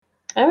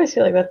I always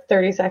feel like that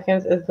 30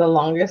 seconds is the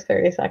longest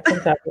 30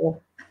 seconds ever.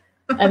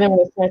 And then when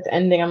it starts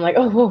ending, I'm like,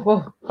 oh, whoa,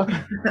 whoa,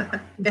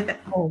 okay.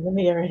 Oh, let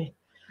me get ready.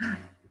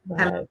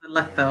 I love But the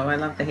look though. I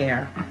love the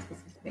hair.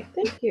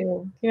 thank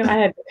you. I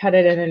had to cut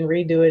it in and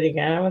redo it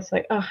again. I was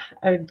like, oh,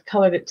 I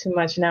colored it too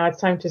much. Now it's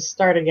time to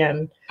start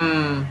again.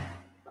 Mm.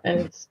 And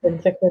it's been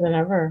thicker than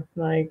ever.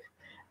 Like,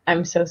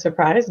 I'm so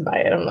surprised by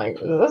it. I'm like,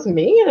 is this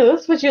me? Is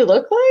this what you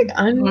look like?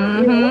 Mm-hmm.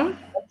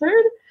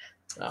 Unfiltered?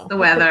 It's No. the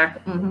weather.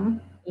 Mm-hmm.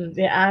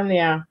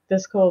 Yeah,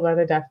 this cold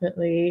weather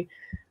definitely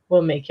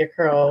will make your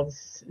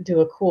curls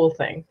do a cool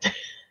thing.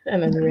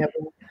 And then we have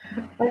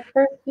our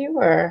first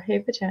viewer. Hey,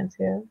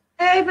 Pachancia.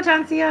 Hey,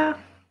 Potencia.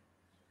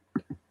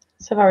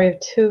 So far, we have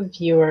 2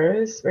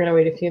 viewers. We're going to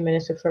wait a few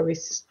minutes before we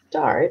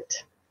start.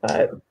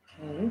 But,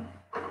 Okay.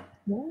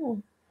 yeah.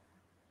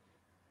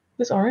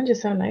 This orange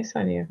is so nice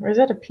on you. Or is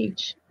that a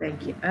peach?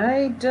 Thank you.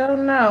 I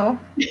don't know.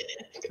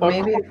 Or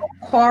Maybe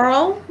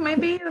coral.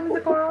 Maybe it was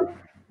a coral.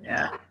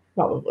 Yeah.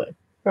 probably.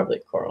 Probably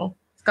coral.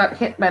 It's got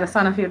hit by the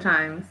sun a few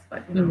times,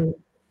 but you know.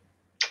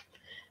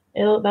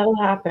 Mm.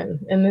 That'll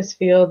happen. In this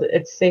field,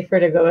 it's safer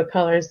to go with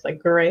colors like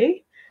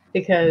gray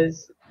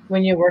because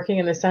when you're working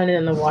in the sun and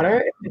in the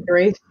water, if the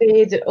gray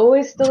fades, it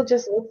always still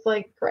just looks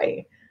like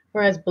gray.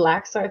 Whereas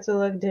black starts to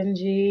look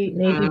dingy,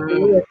 navy Mm,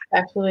 blue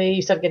especially,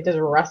 you start to get this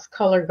rust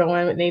color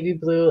going with navy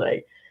blue,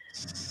 like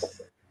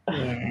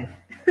yeah.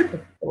 it's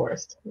the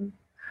worst.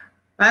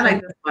 I Um,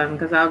 like this one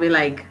because I'll be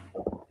like,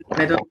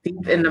 I don't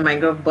deep in the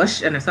mangrove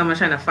bush, and if someone's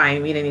trying to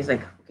find me, then he's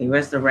like, okay,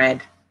 where's the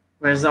red?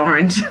 Where's the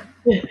orange?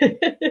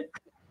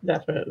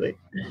 definitely.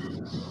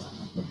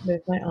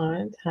 There's my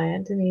aunt. Hi,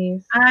 Aunt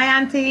Denise. Hi,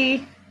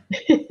 Auntie.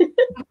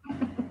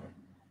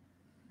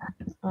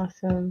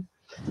 Awesome.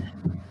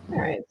 All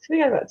right, so we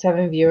got about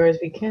 7 viewers.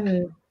 We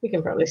can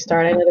probably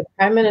start. I know the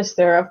Prime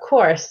Minister, of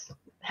course,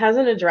 has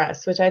an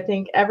address, which I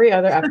think every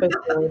other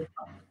episode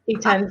he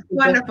tends to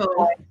just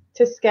Wonderful.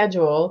 to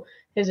schedule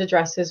his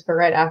addresses for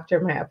right after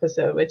my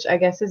episode, which I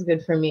guess is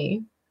good for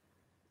me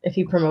if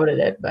he promoted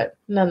it, but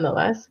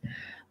nonetheless.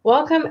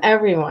 Welcome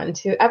everyone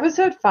to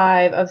episode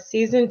 5 of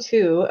season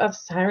 2 of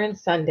Siren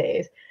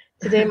Sundays.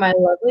 Today, my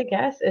lovely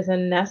guest is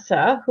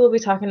Agnessa, who will be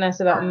talking to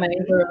us about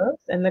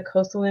mangroves and the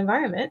coastal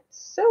environment.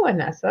 So,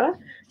 Agnessa,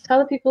 tell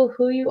the people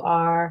who you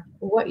are,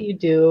 what you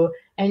do,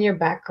 and your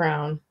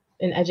background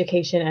in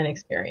education and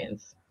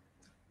experience.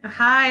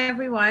 Hi,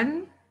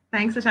 everyone.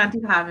 Thanks,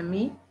 Ashanti, for having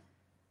me.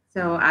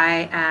 So,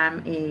 I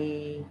am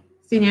a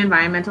senior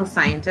environmental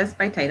scientist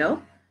by title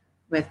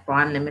with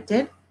BRON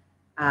Limited.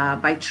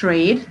 By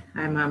trade,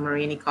 I'm a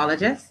marine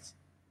ecologist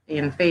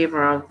in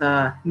favor of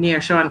the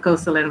nearshore and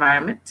coastal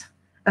environment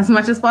as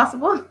much as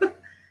possible.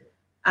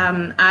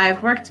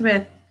 I've worked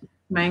with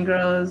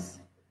mangroves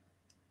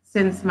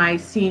since my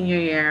senior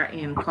year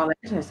in college.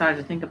 I started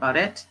to think about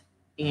it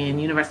in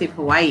University of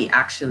Hawaii,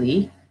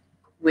 actually,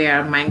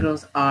 where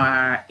mangroves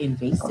are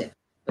invasive,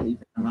 believe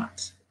it or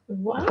not.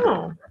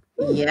 Wow.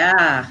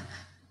 Yeah.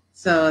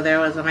 So there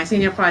was my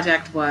senior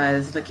project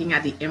was looking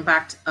at the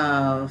impact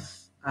of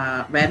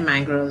red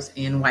mangroves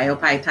in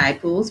Waiapai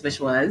tide pools, which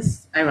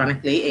was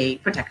ironically a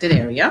protected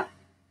area,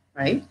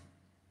 right?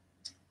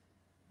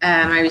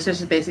 And my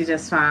research basically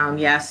just found,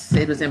 yes,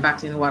 it was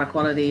impacting the water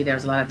quality. There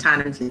was a lot of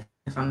tannins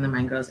from the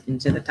mangroves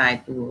into the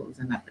tide pools,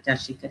 and that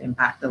potentially could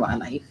impact the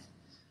wildlife.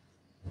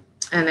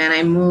 And then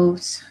I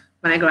moved,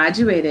 when I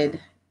graduated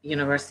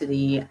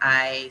university,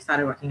 I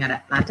started working at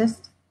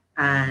Atlantis,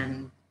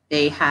 and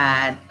they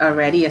had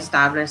already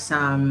established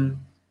some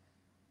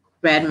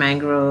red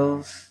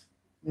mangrove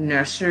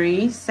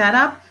nursery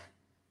setup.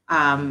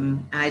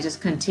 And I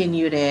just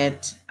continued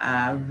it.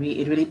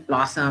 It really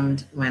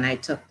blossomed when I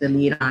took the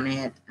lead on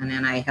it, and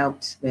then I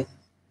helped with,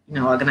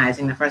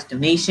 organizing the first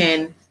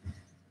donation,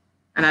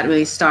 and that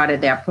really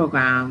started their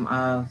program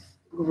of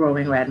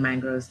growing red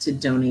mangroves to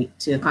donate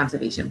to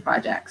conservation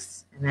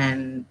projects. And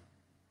then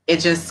it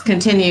just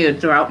continued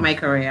throughout my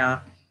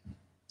career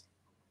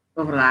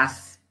over the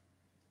last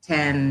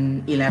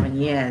 10, 11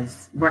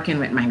 years working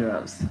with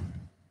mangroves.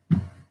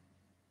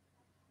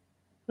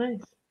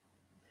 Nice.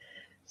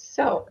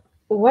 So,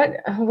 what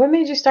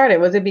made you start it?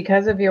 Was it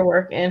because of your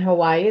work in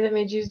Hawaii that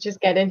made you just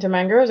get into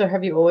mangroves, or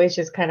have you always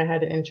just kind of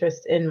had an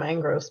interest in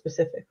mangroves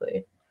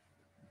specifically?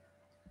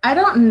 I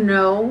don't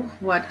know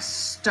what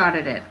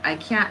started it. I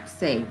can't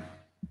say.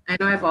 I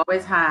know I've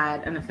always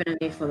had an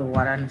affinity for the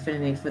water, an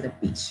affinity for the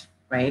beach,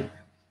 right?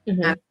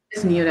 And I Hmm.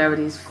 just knew there were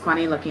these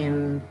funny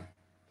looking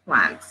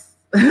plants,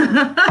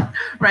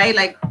 right?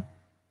 Like,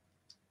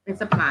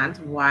 it's a plant.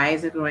 Why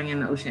is it growing in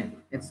the ocean?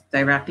 It's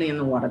directly in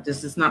the water.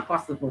 This is not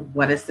possible.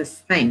 What is this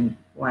thing?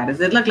 Why does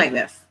it look like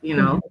this?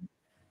 Hmm.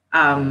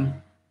 Um,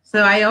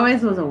 so I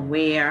always was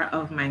aware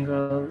of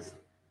mangroves.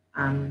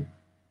 Um,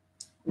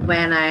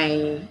 when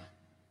I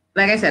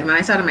like I said, when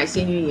I started my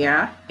senior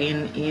year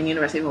in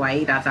University of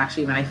Hawaii, that's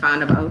actually when I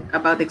found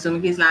about the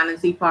Exumakee's Land and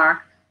Sea Park.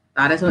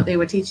 That is what they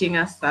were teaching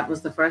us. That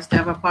was the first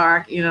ever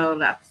park.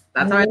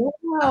 That's our park.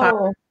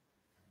 Wow.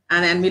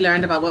 And then we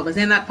learned about what was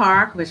in that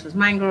park, which was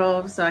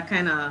mangroves. So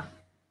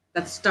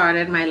that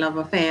started my love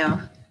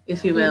affair,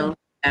 if you will.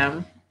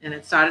 and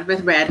it started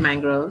with red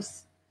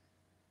mangroves.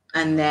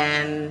 And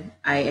then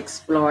I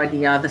explored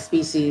the other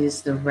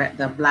species, the red,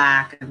 the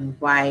black and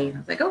white. I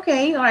was like,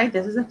 okay, all right,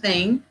 this is a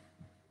thing.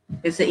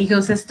 It's an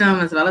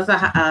ecosystem as well as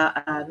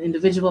an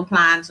individual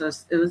plant. So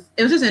it was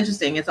just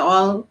interesting. It's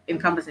all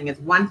encompassing. It's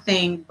one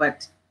thing,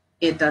 but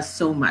it does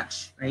so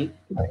much, right?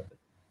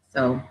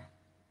 So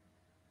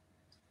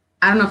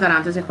I don't know if that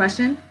answers your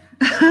question,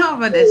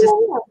 but it's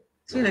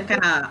just really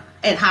kind of,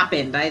 it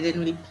happened. I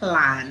didn't really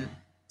plan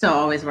to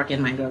always work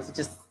in mangroves. It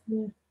just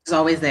was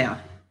always there.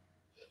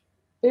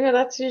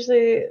 That's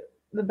usually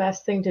the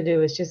best thing to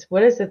do is just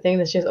what is the thing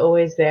that's just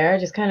always there?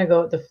 Just kind of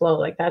go with the flow.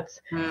 Like that's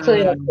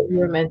clearly like what you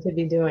were meant to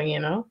be doing,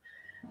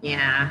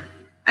 Yeah,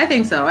 I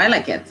think so. I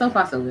like it. So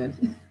far, so good.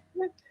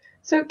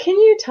 So can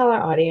you tell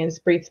our audience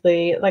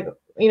briefly, like,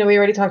 we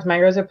already talked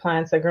mangroves are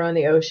plants that grow in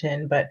the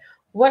ocean, but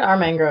what are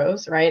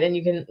mangroves, right? And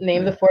you can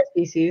name the 4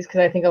 species because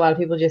I think a lot of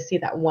people just see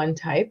that one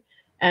type.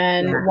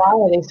 And why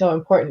are they so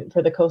important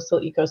for the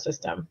coastal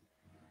ecosystem?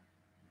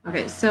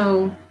 Okay,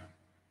 so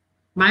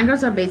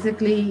mangroves are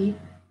basically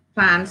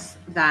plants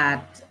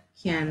that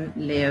can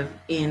live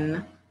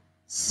in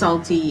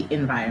salty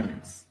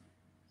environments,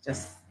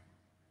 just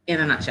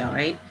in a nutshell,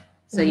 right?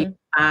 So you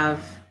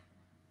have,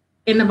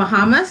 in the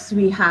Bahamas,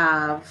 we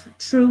have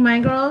true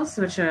mangroves,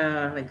 which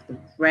are like the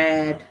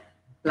red,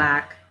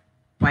 black,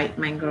 white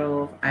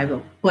mangrove. I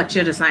will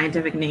butcher the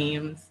scientific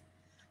names.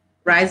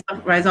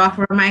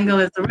 Rhizophora mango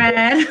is the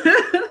red.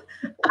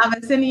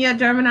 Avicennia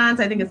germinans,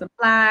 I think it's the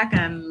black,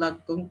 and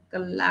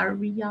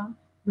Laguncularia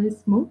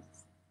rismus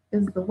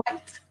is the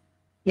white.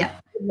 Yeah.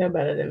 You know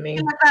better than me. You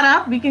can look that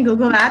up. We can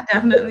Google that,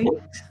 definitely.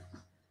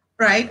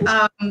 Right.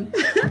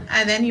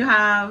 And then you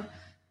have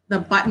the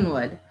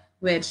buttonwood,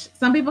 which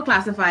some people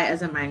classify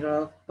as a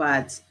mangrove,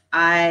 but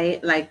I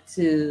like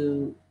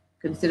to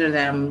consider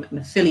them an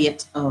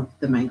affiliate of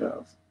the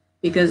mangrove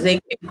because they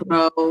can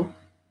grow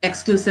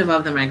exclusive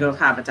of the mangrove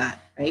habitat,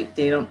 right?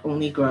 They don't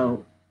only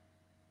grow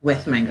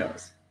with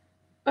mangroves.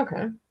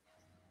 Okay.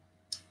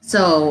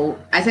 So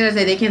I say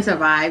they can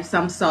survive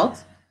some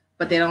salt,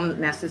 but they don't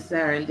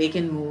necessarily, they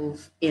can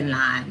move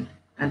inland.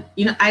 And,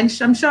 I'm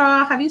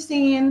sure, have you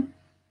seen,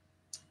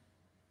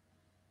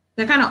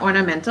 they're kind of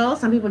ornamental.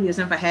 Some people use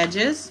them for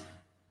hedges.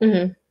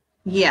 Mm-hmm.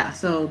 Yeah,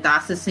 so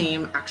that's the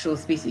same actual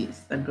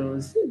species that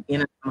grows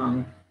in and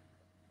among.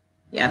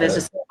 Yeah, there's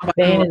just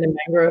staying in the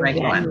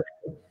mangrove.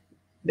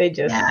 They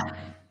just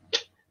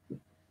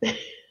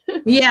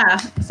yeah.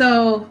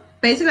 So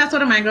basically, that's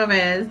what a mangrove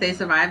is. They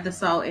survive the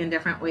salt in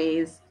different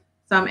ways.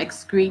 Some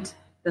excrete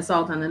the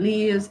salt on the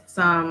leaves.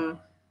 Some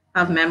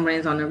have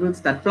membranes on the roots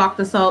that block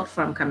the salt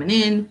from coming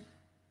in.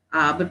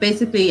 But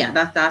basically, yeah,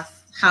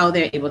 that's how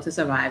they're able to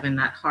survive in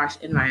that harsh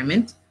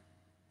environment.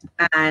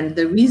 And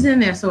the reason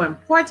they're so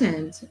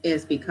important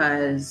is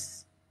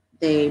because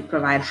they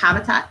provide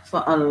habitat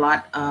for a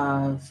lot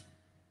of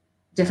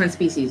different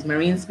species,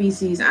 marine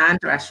species and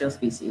terrestrial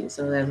species.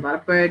 So there's a lot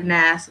of bird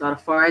nests, a lot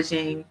of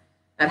foraging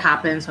that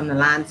happens from the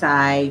land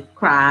side,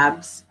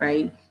 crabs,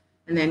 right?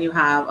 And then you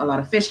have a lot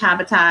of fish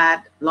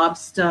habitat,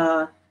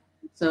 lobster,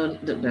 so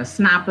the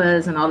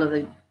snappers and all of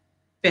the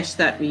fish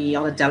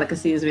all the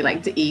delicacies we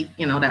like to eat,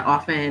 they're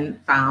often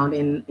found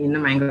in the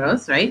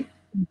mangroves, right?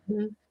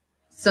 Mm-hmm.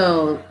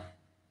 So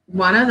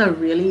one of the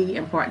really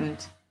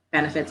important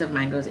benefits of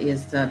mangroves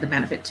is the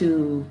benefit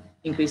to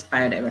increased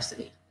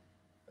biodiversity.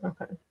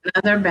 Okay.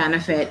 Another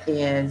benefit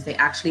is they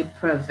actually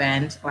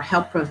prevent or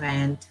help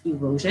prevent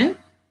erosion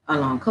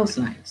along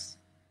coastlines.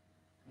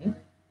 Okay?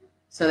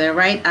 So they're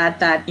right at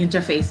that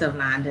interface of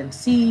land and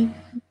sea.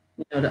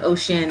 The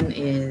ocean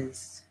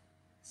is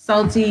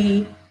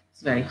salty,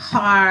 it's very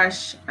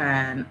harsh,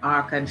 and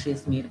our country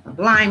is made of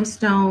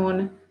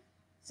limestone.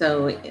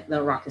 So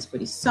the rock is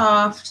pretty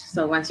soft.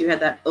 So once you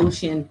have that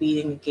ocean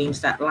beating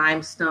against that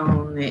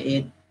limestone,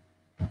 it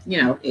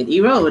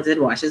erodes,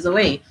 it washes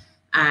away.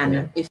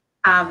 And if you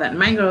have that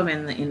mangrove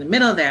in the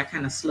middle there,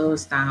 kind of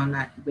slows down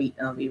that rate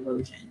of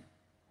erosion.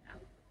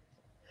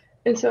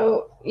 And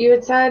so you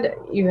had said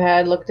you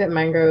had looked at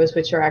mangroves,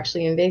 which are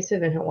actually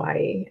invasive in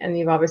Hawaii, and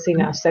you've obviously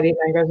now studied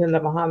mangroves in the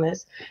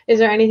Bahamas. Is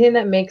there anything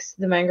that makes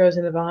the mangroves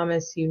in the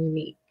Bahamas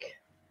unique?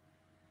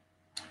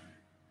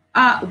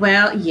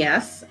 Well,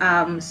 yes.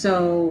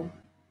 So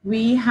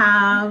we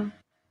have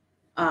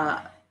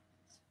our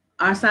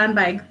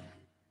sandbank.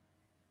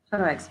 How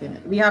do I explain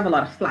it? We have a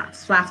lot of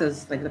flats. Flats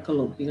is like the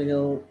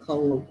colloquial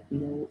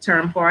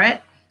term for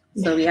it.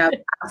 So we have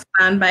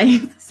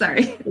sandbanks.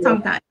 Sorry,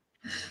 tongue tie.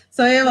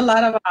 So we have a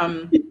lot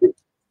of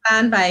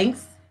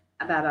sandbanks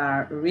that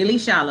are really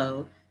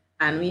shallow,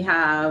 and we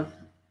have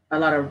a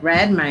lot of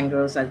red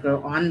mangroves that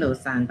grow on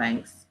those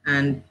sandbanks,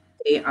 and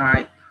they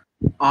are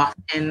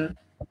often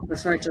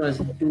referred to as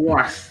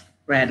dwarf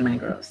red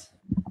mangroves.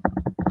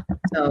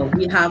 So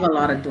we have a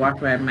lot of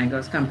dwarf red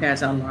mangroves compared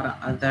to a lot of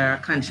other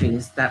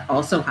countries that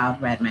also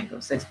have red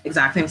mangroves,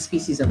 exact same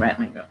species of red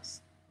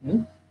mangroves.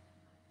 Mm-hmm.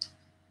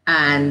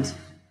 And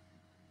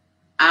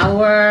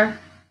our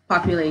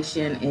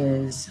population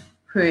is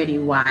pretty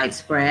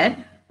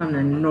widespread from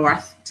the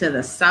north to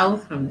the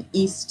south, from the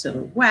east to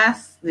the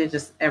west. They're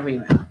just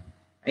everywhere.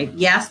 right?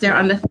 Yes, they're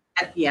under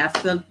threat. Yes,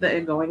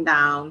 they're going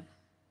down,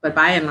 but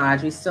by and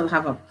large, we still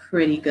have a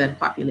pretty good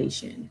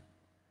population.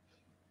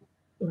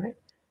 Right.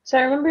 So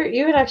I remember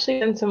you had actually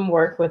done some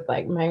work with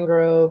like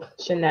mangrove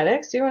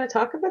genetics. Do you want to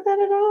talk about that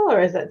at all,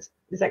 or is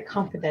that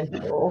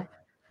confidential?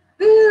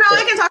 No,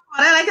 I can talk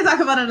about it. I can talk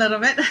about it a little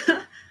bit.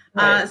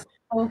 Right.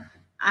 So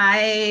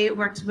I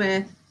worked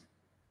with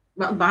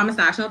Bahamas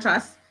National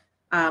Trust.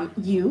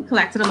 You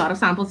collected a lot of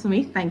samples for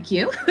me. Thank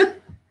you.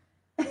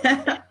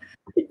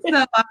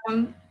 So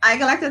I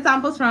collected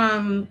samples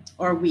from,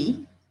 or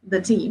we,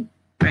 the team,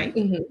 right?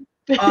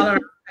 All around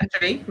the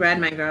country, red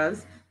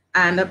mangroves.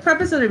 And the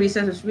purpose of the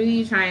research was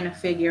really trying to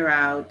figure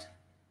out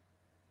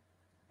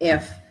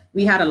if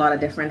we had a lot of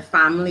different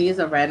families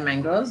of red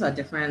mangroves or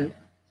different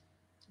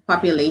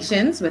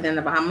populations within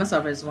the Bahamas, or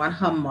if it's one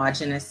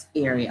homogeneous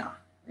area,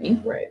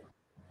 right? Right.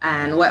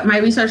 And what my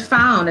research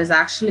found is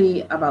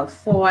actually about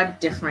 4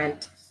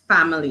 different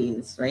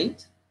families,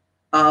 right,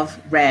 of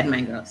red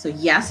mangrove. So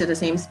yes, they're the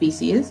same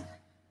species,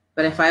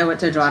 but if I were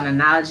to draw an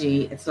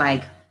analogy, it's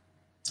like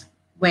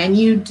when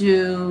you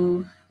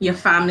do your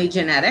family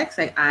genetics,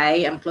 like I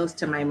am close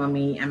to my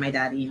mommy and my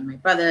daddy and my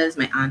brothers,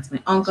 my aunts,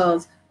 my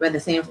uncles, we're the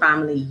same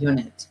family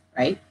unit,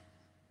 right?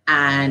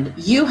 And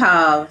you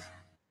have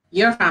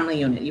your family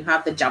unit, you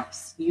have the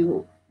jumps,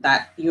 you're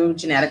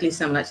genetically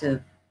similar to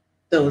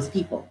those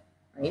people,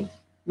 right?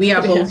 We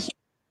are both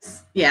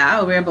humans.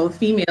 Yeah, we're both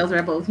females,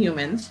 we're both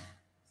humans,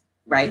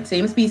 right?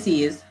 Same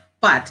species,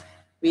 but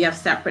we have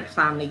separate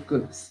family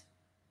groups.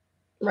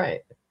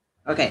 Right.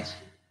 Okay,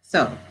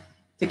 so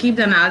to keep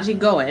the analogy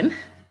going,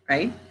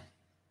 right?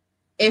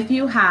 If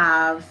you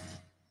have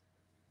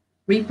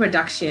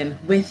reproduction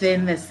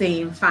within the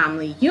same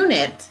family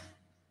unit,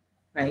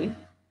 right?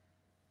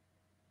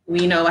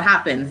 We know what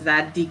happens.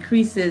 That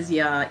decreases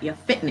your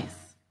fitness.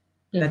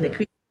 That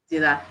decreases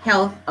the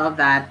health of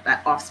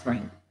that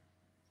offspring.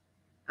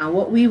 And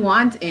what we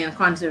want in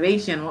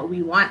conservation, what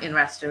we want in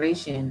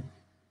restoration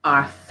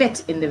are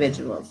fit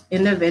individuals,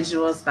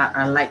 individuals that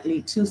are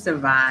likely to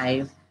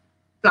survive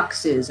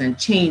fluxes and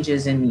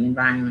changes in the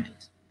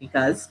environment,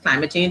 because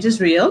climate change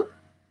is real.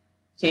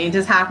 Change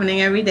is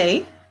happening every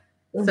day.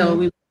 So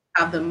we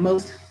have the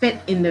most fit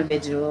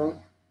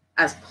individual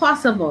as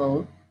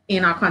possible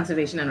in our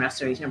conservation and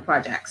restoration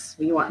projects.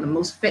 We want the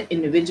most fit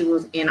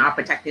individuals in our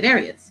protected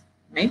areas,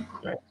 right?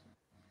 Right.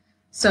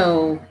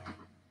 So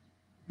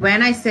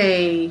when I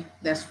say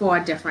there's 4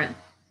 different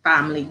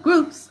family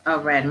groups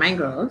of red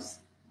mangroves,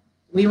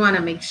 we want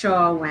to make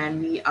sure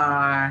when we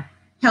are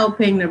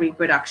helping the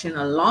reproduction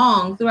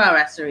along through our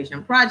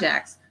restoration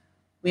projects,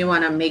 we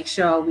want to make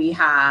sure we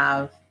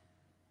have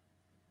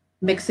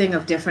mixing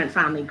of different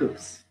family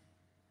groups.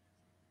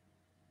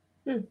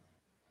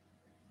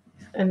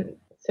 And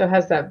so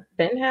has that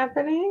been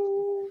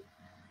happening?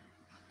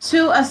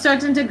 To a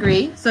certain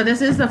degree. So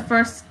this is the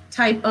first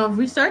type of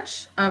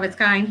research of its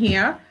kind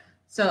here.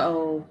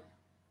 So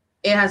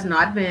it has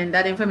not been,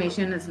 that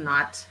information has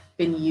not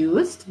been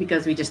used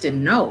because we just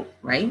didn't know,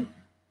 right?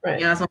 Right.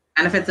 You know, some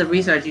benefits of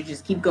research, you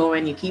just keep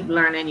going, you keep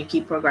learning, you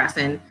keep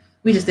progressing.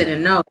 We just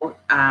didn't know.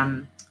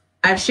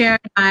 I've shared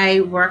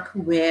my work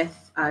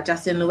with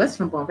Justin Lewis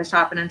from Bonefish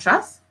Tarpon and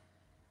Trust,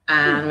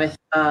 and with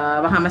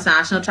Bahamas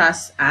National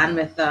Trust, and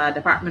with the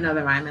Department of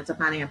Environmental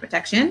Planning and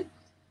Protection.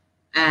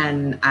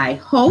 And I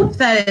hope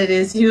that it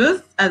is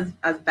used as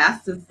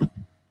best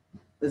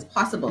as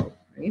possible,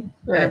 right?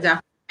 Right. I'm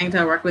definitely trying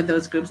to work with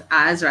those groups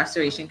as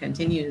restoration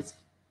continues.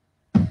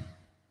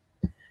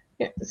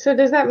 Yeah. So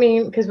does that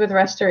mean, because with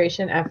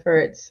restoration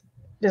efforts,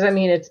 does that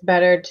mean it's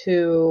better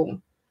to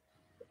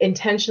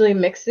intentionally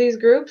mix these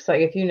groups?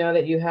 Like if you know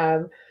that you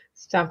have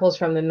samples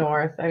from the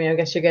north, I mean, I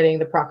guess you're getting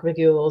the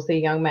propagules, the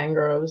young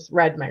mangroves,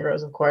 red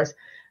mangroves, of course.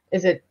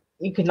 Is it,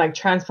 you can like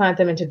transplant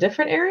them into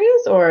different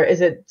areas, or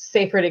is it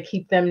safer to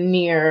keep them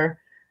near?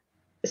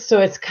 So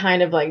it's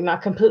kind of like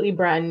not completely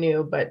brand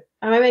new, but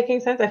am I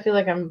making sense? I feel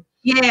like I'm.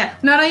 Yeah,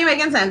 no, you're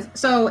making sense.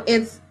 So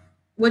it's,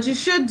 what you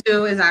should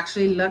do is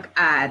actually look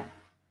at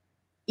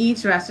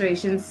each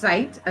restoration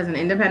site as an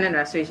independent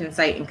restoration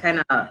site and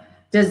kind of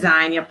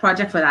design your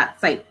project for that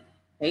site,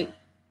 right?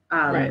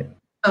 Right.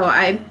 So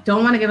I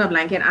don't want to give a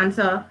blanket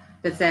answer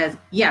that says,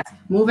 yes,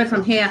 move it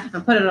from here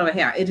and put it over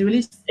here. It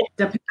really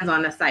depends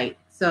on the site.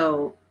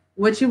 So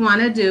what you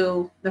want to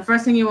do, the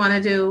first thing you want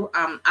to do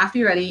after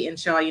you're ready,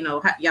 ensure, you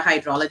know, your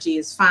hydrology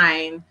is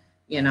fine.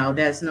 You know,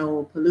 there's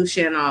no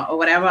pollution or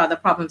whatever other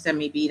problems there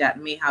may be that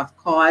may have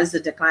caused the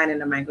decline in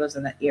the mangroves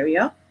in that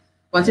area.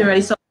 Once you're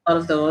ready to solve all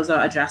of those or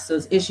address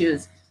those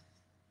issues,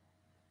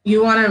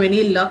 you want to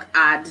really look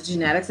at the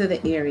genetics of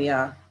the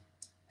area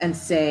and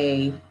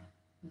say,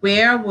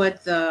 where would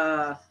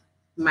the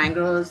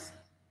mangroves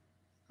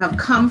have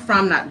come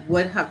from that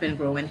would have been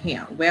growing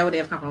here? Where would they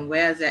have come from?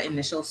 Where is their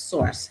initial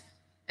source?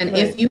 And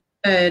if you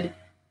could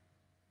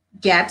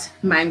get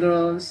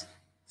mangroves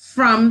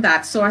from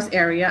that source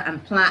area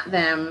and plant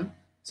them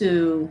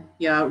to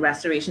your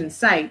restoration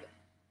site,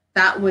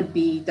 that would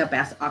be the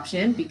best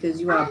option, because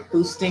you are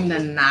boosting the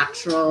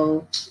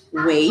natural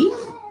way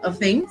of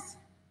things.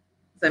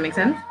 Does that make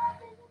sense?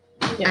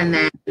 Yeah. And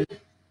then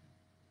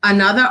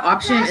Another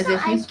option is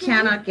if you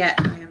cannot get.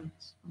 I am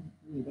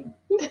reading.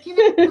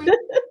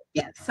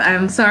 Yes,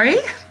 I'm sorry.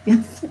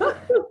 Yes.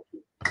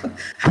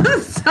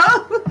 So,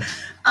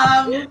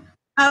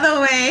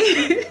 other way,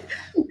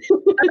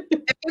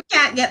 if you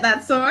can't get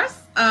that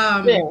source,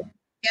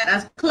 get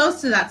as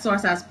close to that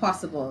source as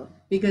possible,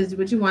 because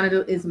what you want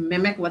to do is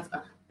mimic what's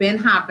been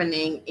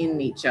happening in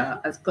nature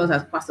as close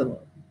as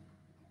possible.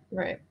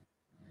 Right.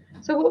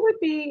 So what would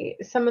be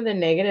some of the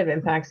negative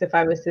impacts if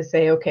I was to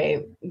say,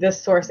 okay,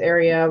 this source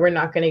area, we're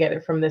not going to get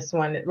it from this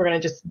one. We're going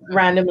to just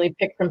randomly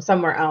pick from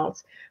somewhere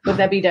else. Would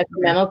that be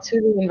detrimental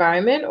to the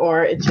environment,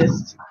 or it's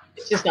just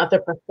not the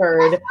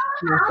preferred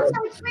method?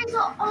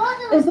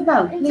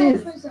 Isabel,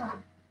 please.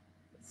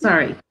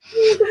 Sorry.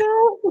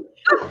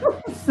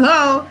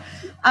 So,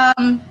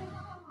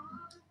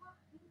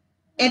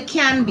 it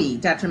can be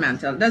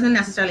detrimental. It doesn't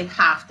necessarily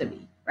have to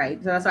be,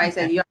 right? So that's why I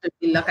said you have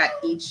to look at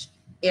each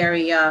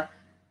area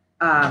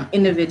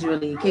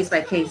individually, case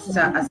by case,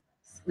 to assess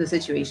the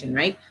situation,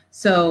 right?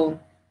 So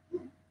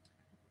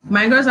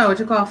mangroves are what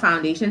you call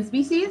foundation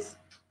species,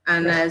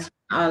 and there's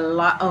a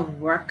lot of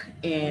work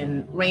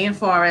in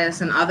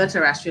rainforests and other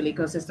terrestrial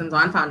ecosystems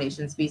on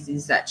foundation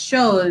species that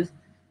shows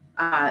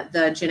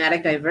the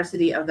genetic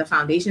diversity of the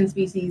foundation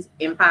species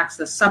impacts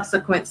the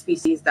subsequent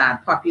species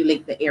that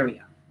populate the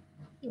area,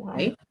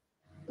 right?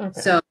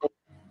 Okay. So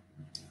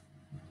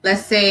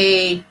let's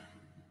say,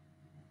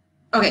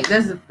 okay,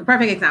 this is the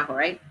perfect example,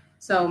 right?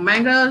 So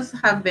mangroves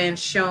have been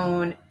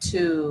shown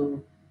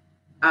to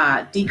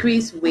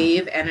decrease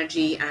wave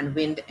energy and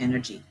wind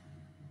energy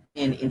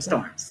in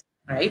storms,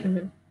 right?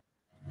 Mm-hmm.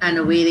 And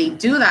the way they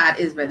do that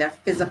is by their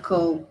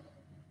physical,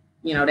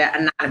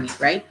 their anatomy,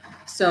 right?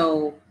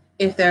 So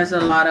if there's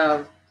a lot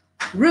of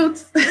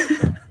roots,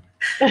 if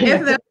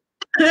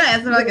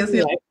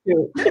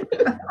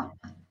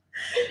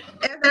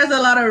there's a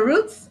lot of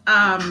roots,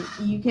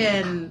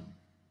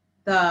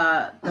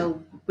 the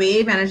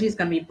wave energy is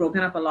going to be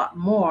broken up a lot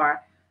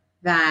more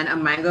than a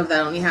mangrove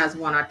that only has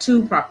one or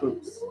two prop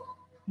roots.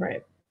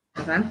 Right.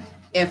 Okay.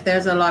 If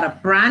there's a lot of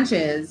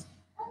branches,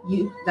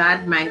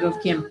 that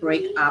mangrove can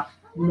break up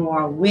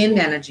more wind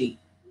energy,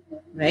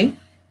 right?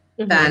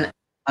 Mm-hmm. Than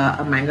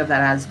a mangrove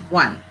that has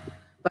one.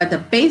 But the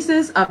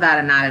basis of that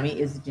anatomy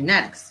is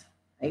genetics,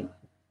 right?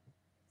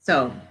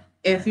 So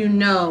if you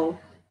know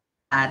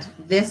that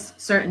this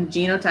certain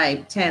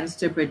genotype tends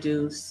to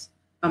produce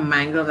a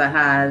mangrove that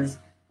has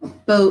a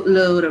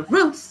boatload of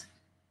roots,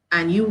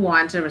 and you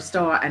want to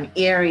restore an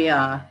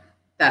area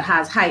that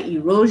has high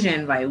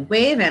erosion by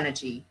wave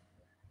energy,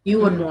 you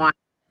would want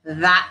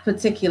that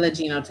particular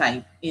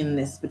genotype in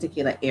this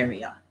particular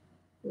area.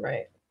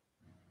 Right.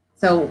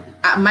 So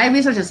my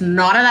research is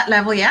not at that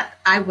level yet.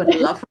 I would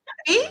love for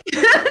it to be.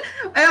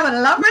 I would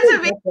love for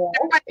it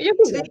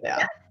to be.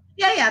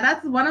 Yeah,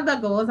 that's one of the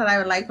goals that I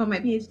would like for my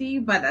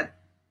PhD, but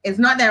it's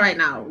not there right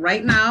now.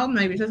 Right now,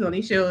 my research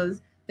only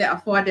shows there are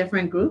 4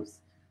 different groups.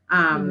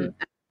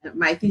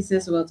 My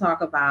thesis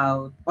talks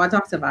about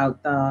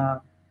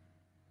the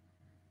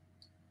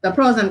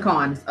pros and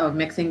cons of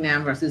mixing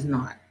them versus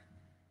not.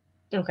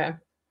 Okay.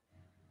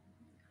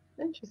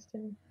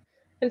 Interesting.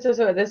 And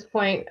so at this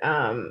point,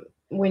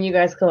 when you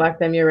guys collect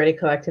them, you're already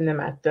collecting them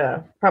at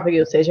the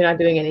propagule stage. You're not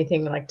doing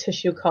anything like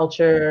tissue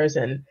cultures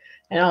and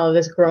all of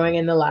this growing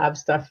in the lab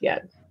stuff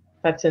yet.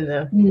 That's in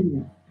the...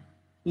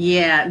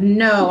 Yeah,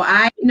 no,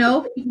 I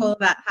know people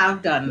that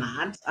have done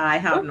that. I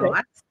have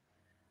not.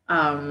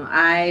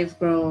 I've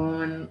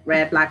grown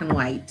red, black, and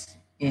white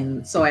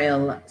in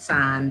soil,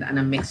 sand, and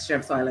a mixture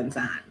of soil and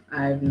sand.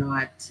 I've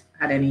not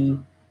had any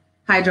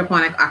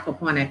hydroponic,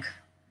 aquaponic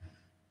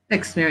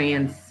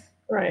experience.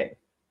 Right.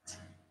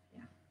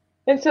 Yeah.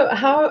 And so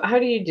how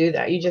do you do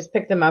that? You just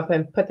pick them up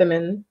and put them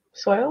in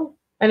soil?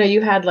 I know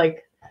you had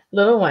like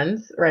little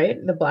ones, right?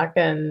 The black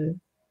and...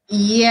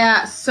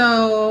 Yeah,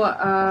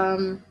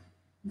 so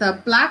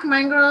the black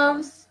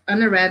mangroves and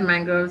the red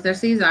mangroves, their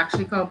seeds are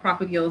actually called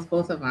propagules,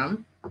 both of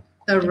them.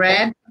 The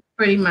red,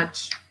 pretty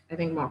much, I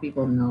think more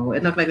people know.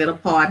 It looked like little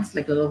pods,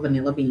 like little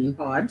vanilla bean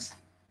pods.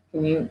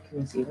 Can you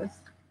see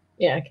this?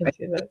 Yeah, I can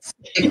see that.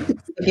 Stick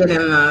it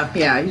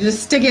in you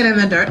just stick it in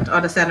the dirt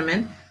or the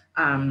sediment.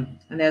 And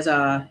there's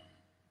a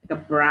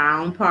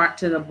brown part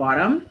to the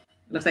bottom.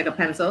 It looks like a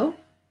pencil.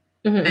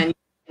 Mm-hmm. And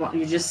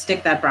you just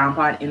stick that brown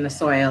part in the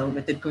soil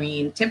with the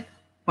green tip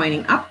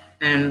pointing up,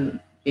 and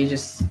they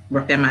just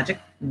work their magic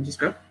and just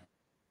grow.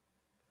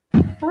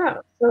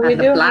 Wow. So we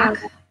do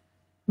black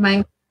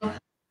mango.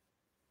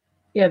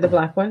 Yeah, the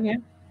black one, yeah.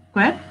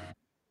 What?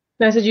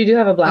 No, I said you do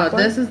have a black one.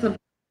 Oh, this is the...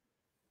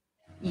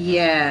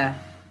 Yeah.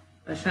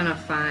 I was trying to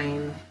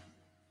find...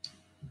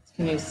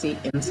 Can you see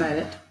inside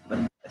it?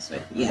 This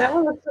way. Yeah. That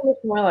one looks so much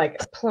more like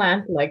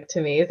plant-like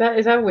to me. Is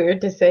that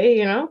weird to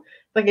say,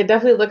 Like it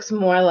definitely looks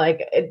more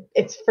like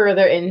it's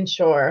further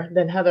inshore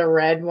than how the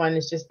red one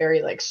is just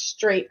very like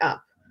straight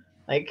up.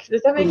 Like,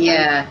 does that make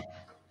sense?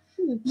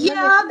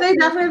 Yeah, they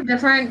definitely have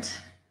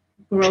different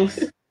growth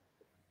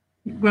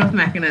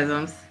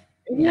mechanisms.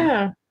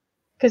 Yeah.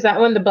 Because that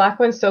one, the black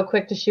one's so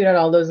quick to shoot out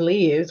all those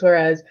leaves,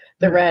 whereas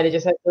the red, it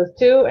just has those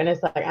two, and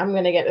it's like, I'm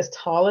going to get as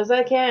tall as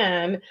I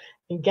can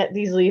and get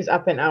these leaves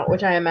up and out,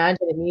 which I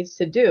imagine it needs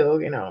to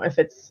do, if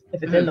it's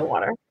in the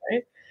water,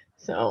 right?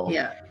 So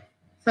yeah.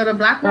 So the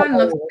black one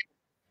looks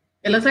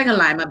like a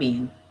lima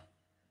bean,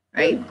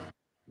 right?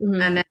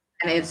 Mm-hmm. And then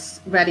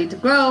it's ready to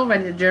grow,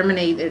 ready to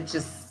germinate. It's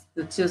just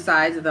the two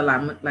sides of the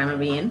lima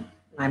bean.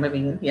 Lima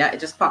bean, yeah, it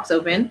just pops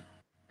open.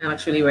 It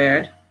looks really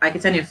weird. I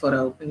can send you a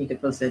photo and you can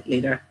post it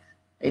later.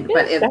 Yeah,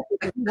 But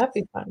that'd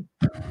be fun.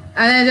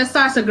 And it just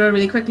starts to grow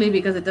really quickly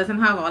because it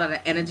doesn't have all of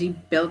the energy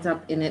built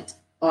up in it,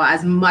 or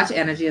as much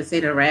energy as,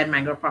 say, the red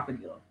mangrove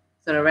propagule.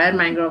 So the red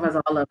mangrove has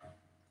all the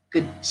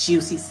good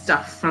juicy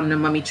stuff from the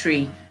mummy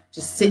tree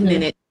just sitting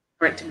in it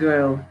for it to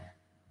grow.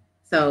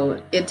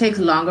 So it takes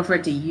longer for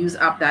it to use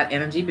up that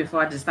energy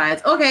before it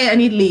decides, okay, I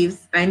need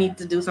leaves. I need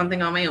to do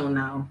something on my own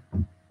now.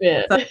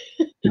 Yeah. So,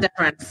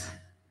 difference.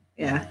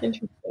 Yeah.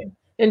 Interesting.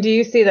 And do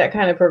you see that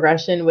kind of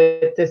progression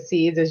with the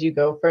seeds as you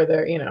go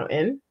further,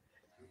 in?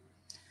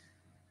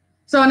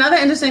 So another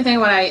interesting thing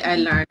what I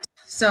learned.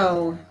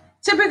 So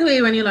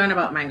typically when you learn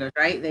about mangoes,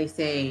 right, they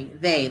say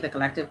the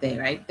collective they,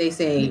 right? They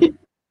say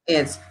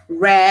it's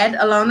red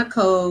along the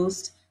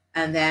coast,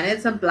 and then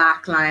it's a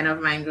black line of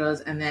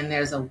mangroves, and then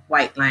there's a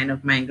white line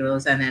of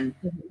mangroves, and then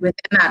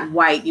within that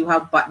white you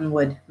have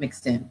buttonwood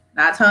mixed in.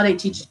 That's how they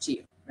teach it to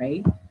you,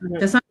 right?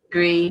 To some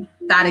degree,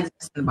 that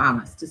exists in the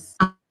Bahamas, to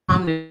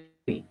some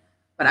degree.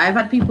 But I've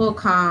had people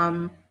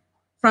come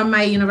from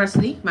my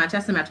university,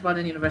 Manchester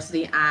Metropolitan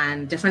University,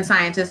 and different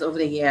scientists over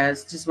the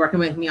years just working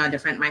with me on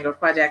different mangrove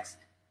projects.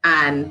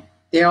 And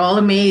they're all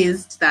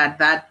amazed that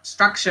that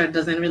structure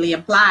doesn't really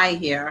apply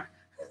here.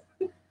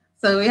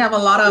 So we have a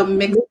lot of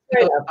mixed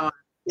going on.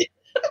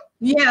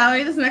 Yeah,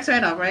 we just mix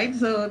right up, right?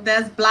 So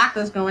there's black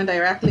that's growing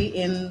directly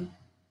in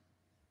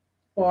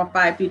 4 or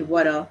 5 feet of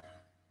water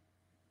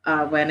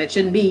when it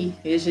shouldn't be.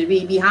 It should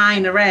be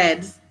behind the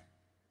reds.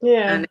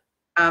 Yeah. And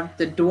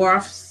the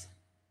dwarfs.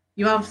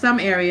 You have some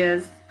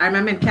areas. I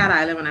remember in Cat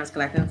Island when I was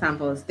collecting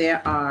samples,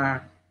 there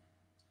are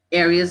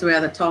areas where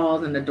the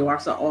talls and the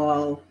dwarfs are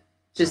all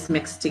just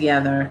mixed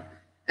together.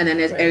 And then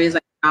there's areas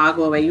like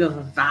Agua where you have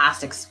a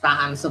vast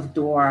expanse of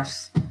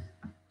dwarfs.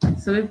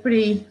 So it's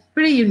pretty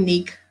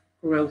unique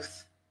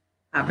growth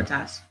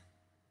habitat.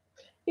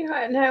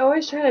 And I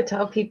always try to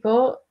tell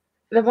people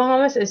the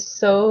Bahamas is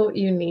so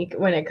unique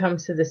when it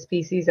comes to the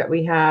species that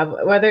we have,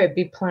 whether it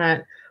be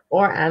plant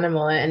or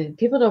animal, and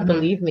people don't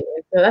believe me.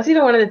 So that's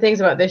one of the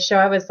things about this show.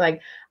 I was like,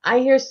 I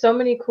hear so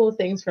many cool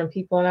things from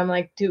people, and I'm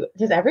like,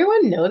 does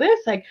everyone know this?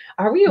 Like,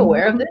 are we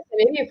aware of this?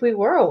 And maybe if we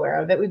were aware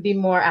of it, we'd be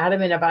more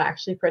adamant about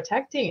actually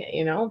protecting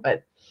it,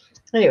 But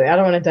anyway, I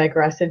don't want to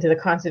digress into the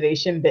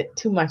conservation bit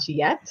too much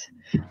yet.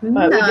 But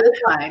no,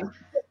 that's fine.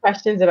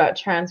 Questions about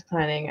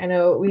transplanting. I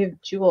know we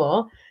have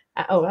Jewel.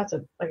 That's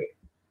a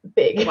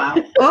big. Wow.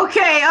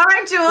 Okay. All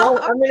right, Jewel.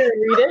 I'm going to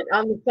read it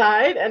on the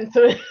side, and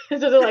so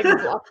it's sort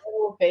of block my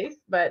whole face.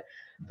 But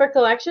for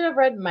collection of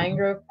red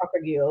mangrove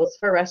propagules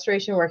for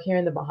restoration work here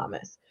in the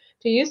Bahamas,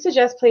 do you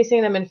suggest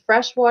placing them in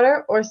fresh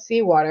water or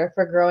seawater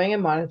for growing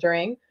and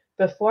monitoring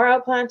before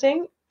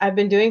outplanting? I've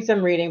been doing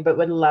some reading, but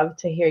would love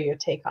to hear your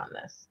take on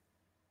this.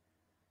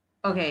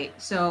 Okay,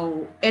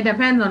 so it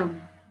depends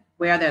on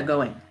where they're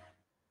going.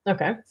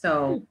 Okay.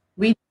 So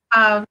we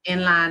have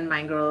inland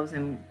mangroves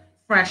and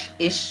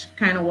fresh-ish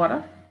kind of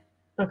water.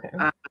 Okay.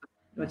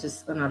 Which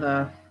is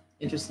another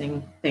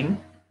interesting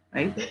thing,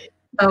 right?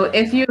 So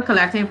if you're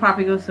collecting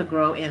propagules to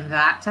grow in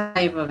that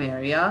type of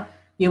area,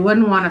 you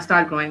wouldn't want to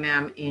start growing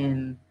them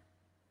in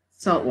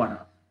salt water.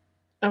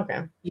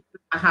 Okay. You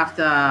have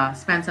to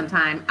spend some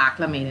time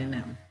acclimating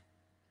them.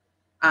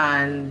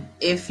 And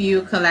if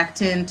you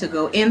collecting to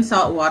go in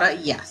salt water,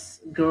 yes,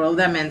 grow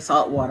them in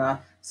salt water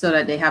so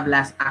that they have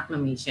less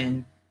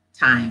acclimation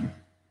time.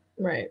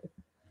 Right.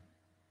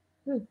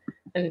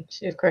 And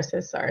she, of course,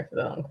 says sorry for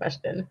the long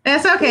question.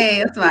 It's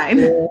okay. It's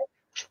fine.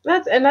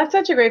 That's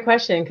such a great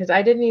question, because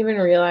I didn't even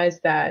realize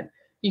that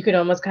you could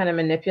almost kind of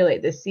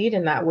manipulate the seed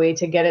in that way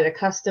to get it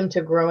accustomed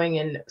to growing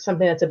in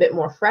something that's a bit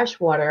more fresh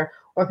water,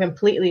 or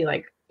completely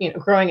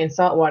growing in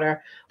salt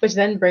water, which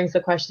then brings the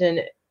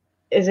question,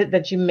 is it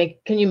that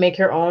can you make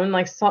your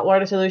own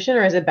saltwater solution,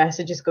 or is it best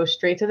to just go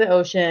straight to the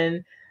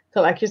ocean,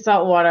 collect your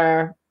salt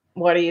water,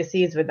 water your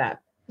seeds with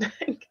that?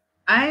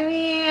 I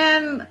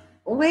mean,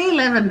 we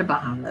live in the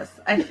Bahamas.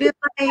 I feel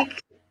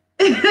like,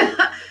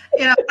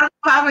 I'm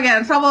gonna get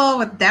in trouble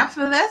with depth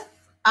for this,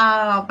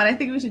 but I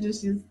think we should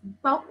just use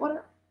salt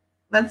water.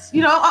 That's,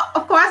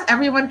 of course,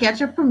 everyone get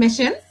your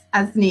permissions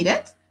as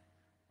needed,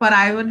 but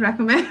I would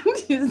recommend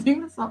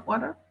using the salt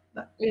water.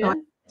 Yeah,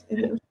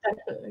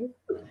 definitely.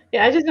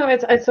 Yeah, I just know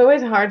it's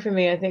always hard for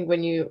me, I think,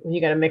 when you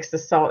got to mix the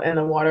salt and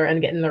the water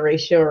and getting the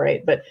ratio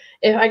right. But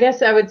I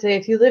guess I would say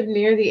if you live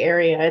near the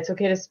area, it's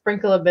okay to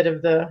sprinkle a bit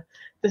of the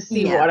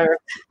seawater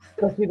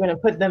if you're going to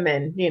put them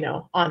in,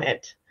 on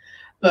it.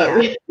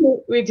 But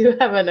we do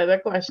have another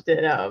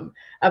question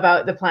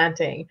about the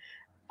planting.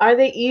 Are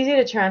they easy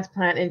to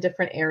transplant in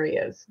different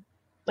areas?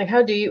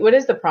 Like, what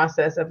is the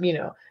process of,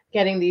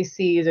 getting these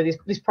seeds or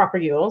these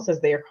propagules, as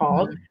they are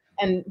called,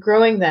 and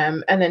growing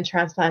them and then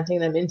transplanting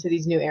them into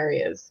these new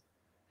areas?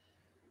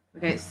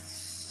 Okay,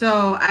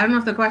 so I don't know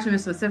if the question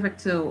is specific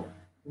to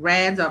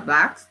reds or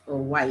blacks or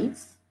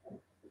whites,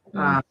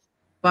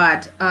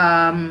 but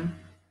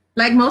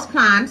like most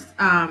plants,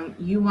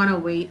 you want to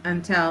wait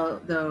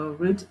until the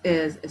root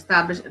is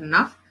established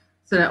enough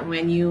so that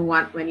when you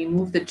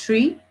move the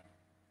tree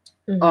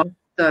or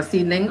the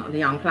seedling or the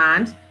young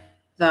plant,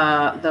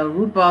 the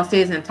root ball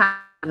stays intact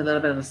with a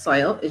little bit of the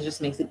soil. It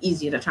just makes it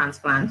easier to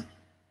transplant,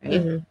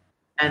 right?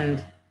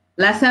 And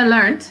lesson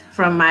learned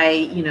from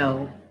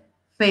my,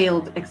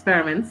 failed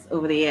experiments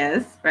over the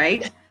years,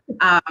 right?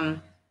 I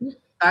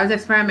was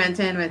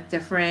experimenting with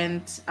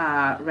different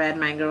red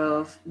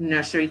mangrove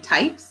nursery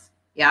types.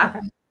 Yeah. Okay.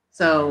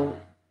 So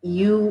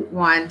you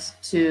want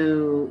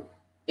to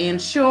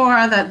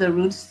ensure that the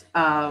roots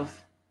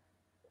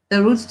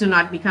do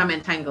not become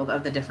entangled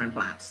of the different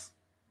plants.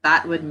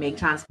 That would make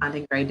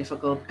transplanting very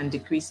difficult and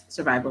decrease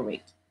survival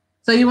rate.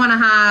 So you want to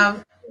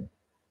have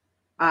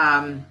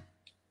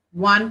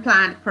one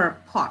plant per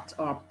pot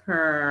or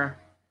per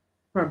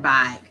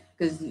bag,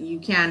 because you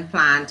can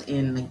plant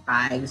in like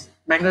bags.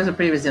 Mangroves are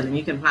pretty resilient.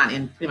 You can plant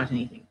in pretty much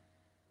anything.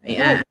 Right?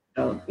 And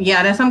so,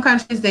 yeah, there's some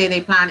countries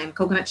they plant in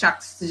coconut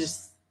shucks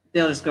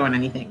they'll just grow in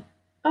anything.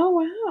 Oh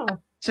wow.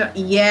 So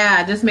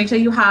yeah, just make sure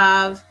you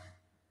have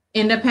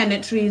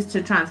independent trees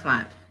to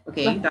transplant.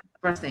 Okay, that's the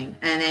first thing.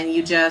 And then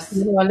you just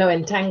want no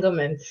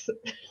entanglements.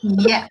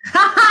 Yeah.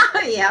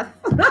 Yes.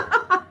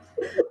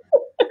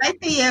 I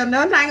see you.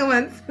 No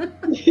entanglements.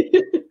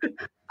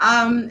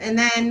 And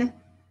then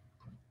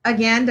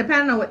again,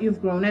 depending on what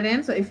you've grown it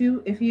in. So if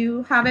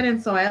you have it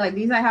in soil, like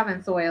these I have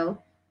in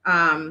soil,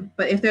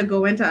 but if they're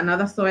going to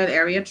another soil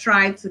area,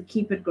 try to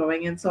keep it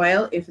growing in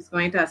soil. If it's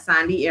going to a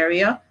sandy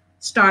area,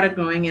 start it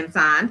growing in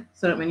sand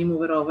so that when you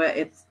move it over,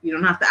 you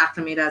don't have to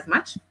acclimate as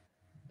much.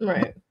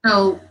 Right.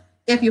 So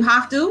if you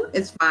have to,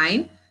 it's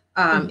fine.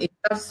 If you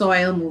have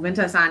soil, move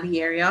into a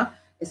sandy area.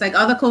 It's like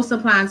other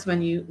coastal plants.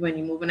 When you're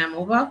moving them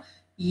over,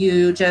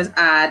 you just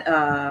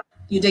add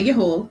you dig a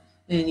hole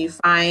and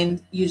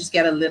you just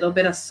get a little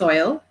bit of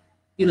soil.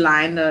 You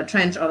line the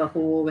trench or the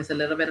hole with a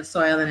little bit of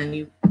soil, and then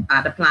you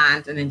add the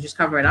plant and then just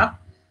cover it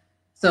up.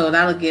 So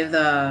that'll give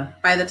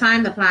by the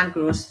time the plant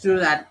grows through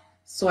that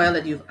soil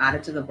that you've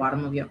added to the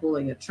bottom of your hole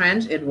or your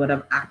trench, it would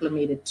have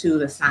acclimated to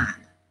the sand.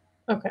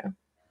 Okay.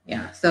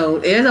 Yeah, so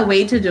there's a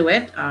way to do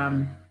it.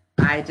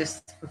 I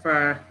just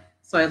prefer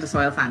soil to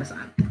soil, sand to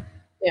sand.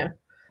 Yeah.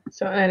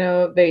 So I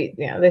know they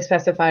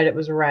specified it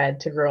was red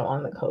to grow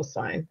on the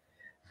coastline.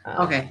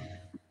 Okay.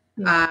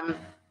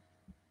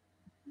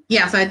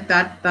 Yeah, so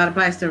that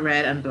applies to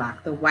red and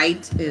black. The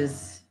white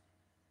it's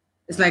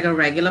like a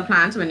regular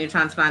plant. When you're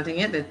transplanting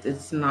it,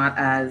 it's not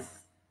as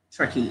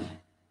tricky.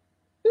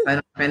 So I don't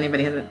know if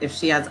anybody if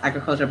she has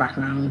agriculture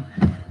background.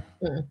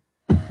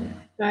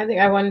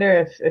 I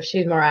wonder if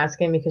she's more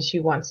asking because she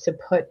wants to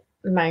put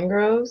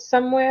mangroves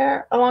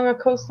somewhere along a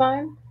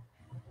coastline.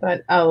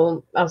 But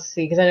I'll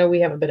see, because I know we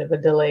have a bit of a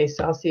delay,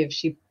 so I'll see if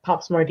she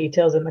pops more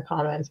details in the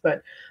comments.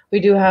 But we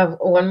do have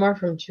one more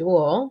from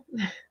Jewel.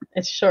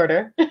 It's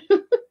shorter.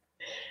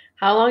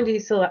 How long do you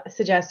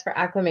suggest for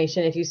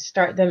acclimation if you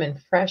start them in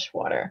fresh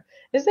water?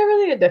 Is there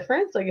really a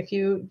difference? Like if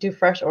you do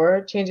fresh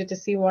or change it to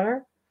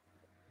seawater?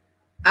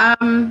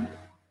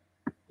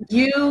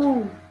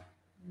 You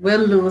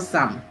will lose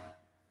some.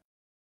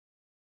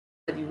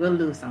 You will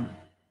lose some.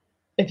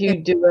 If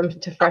you do them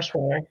to fresh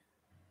water.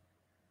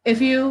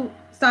 If you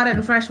start it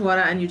in fresh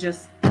water and you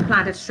just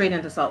plant it straight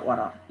into salt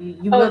water,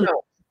 you will.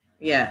 No.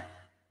 Yeah.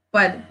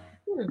 But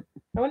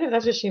I wonder if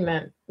that's what she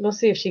meant. We'll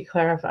see if she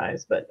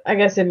clarifies. But I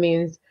guess it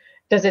means,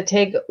 does it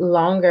take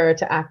longer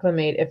to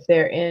acclimate if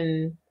they're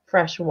in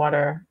fresh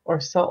water or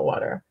salt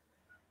water?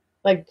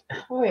 Like,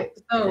 wait.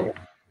 So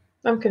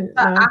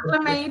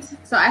acclimate.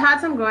 So I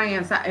had some growing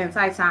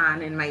inside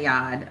sand in my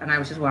yard, and I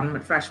was just watering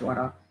with fresh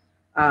water.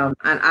 And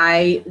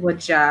I would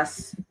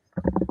just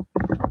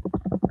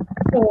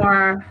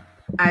pour,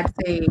 I'd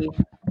say,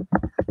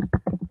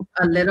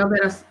 a little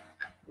bit of,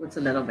 what's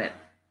a little bit?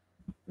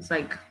 It's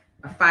like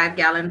a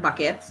 5-gallon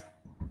bucket.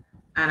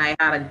 And I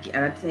had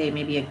I'd say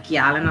maybe a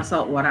gallon of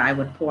salt water I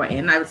would pour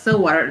in. I would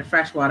still water it in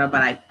fresh water,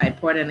 but I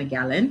poured in a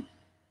gallon.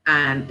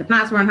 And the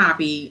plants weren't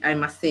happy, I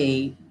must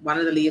say. One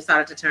of the leaves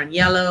started to turn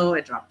yellow.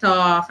 It dropped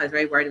off. I was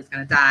very worried it was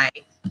going to die.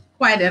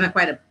 Quite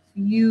a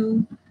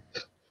few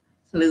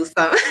lose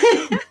some.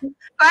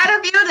 Quite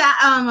a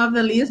few of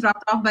the leaves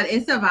dropped off, but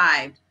it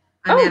survived.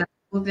 And then I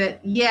moved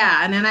it.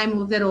 Yeah, and then I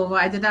moved it over.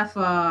 I did that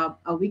for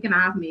a week and a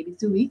half, maybe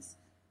 2 weeks,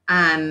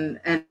 and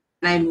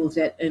I moved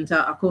it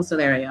into a coastal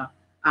area,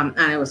 and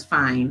it was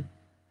fine.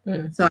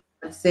 So I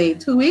would say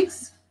 2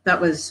 weeks. That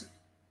was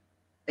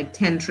like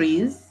 10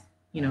 trees,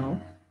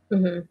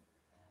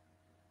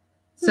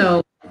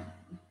 So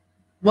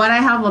what I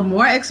have a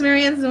more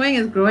experience doing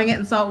is growing it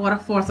in salt water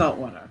for salt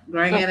water,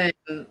 growing it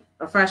in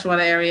a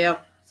freshwater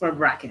area for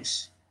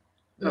brackish.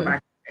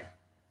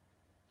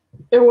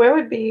 And where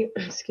would be,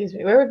 excuse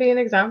me, where would be an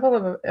example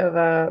of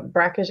a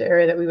brackish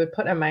area that we would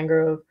put a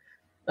mangrove?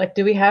 Like,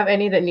 do we have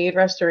any that need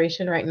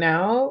restoration right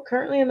now,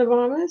 currently in the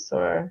Bahamas,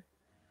 or?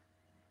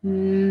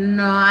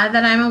 Not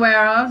that I'm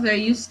aware of. There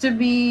used to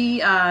be,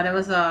 there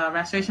was a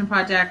restoration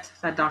project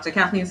that Dr.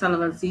 Kathleen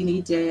Sullivan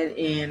Seeley did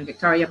in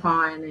Victoria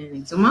Pond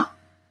in Exuma.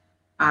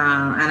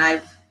 And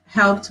I've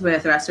helped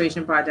with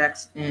restoration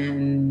projects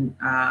in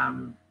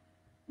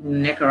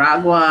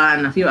Nicaragua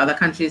and a few other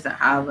countries that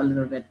have a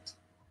little bit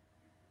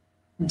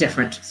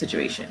different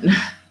situation.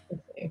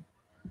 Okay.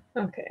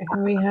 Okay.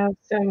 We have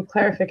some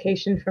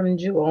clarification from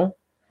Jewel.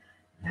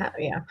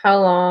 How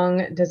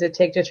long does it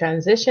take to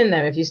transition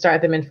them if you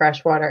start them in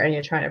fresh water and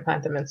you're trying to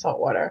plant them in salt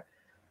water?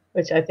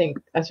 Which I think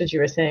that's what you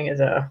were saying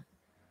is a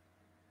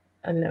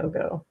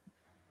no-go.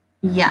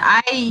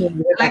 Yeah,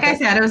 like I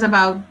said, it was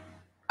about,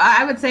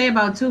 I would say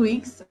about 2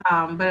 weeks,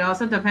 but it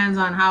also depends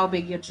on how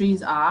big your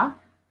trees are.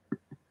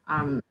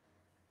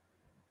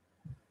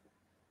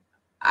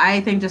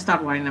 I think just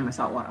stop watering them in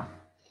salt water.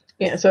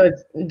 Yeah, so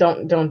it's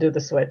don't do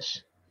the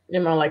switch.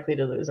 You're more likely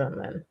to lose them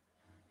then.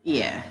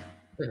 Yeah.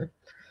 All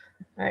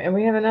right, and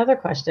we have another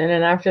question,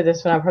 and after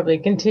this one, I'll probably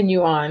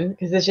continue on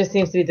because this just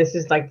seems to be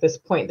this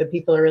point that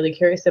people are really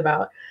curious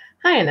about.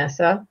 Hi,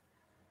 Agnessa.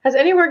 Has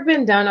any work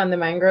been done on the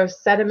mangrove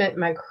sediment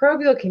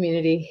microbial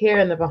community here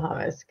in the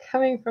Bahamas?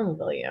 Coming from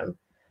William.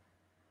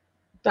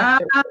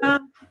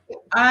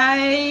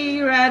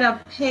 I read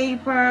a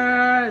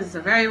paper. It's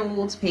a very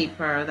old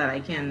paper that I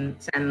can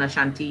send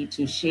Lashanti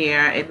to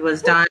share. It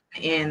was done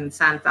in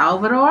San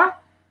Salvador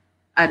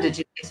at the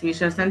Genetics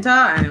Research Center,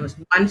 and it was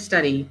one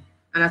study,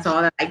 and that's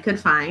all that I could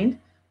find.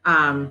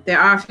 There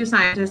are a few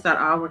scientists that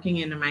are working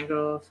in the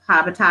mangrove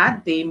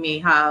habitat. They may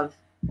have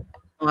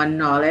on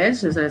knowledge.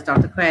 So there's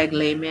Dr. Craig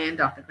Lehman,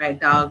 Dr. Craig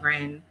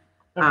Dahlgren,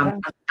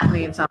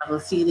 Kathleen Sullivan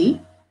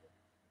Seeley.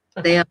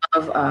 They have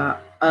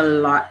a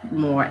lot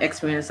more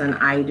experience than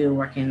I do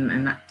working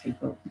in that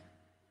type of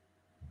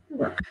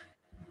work.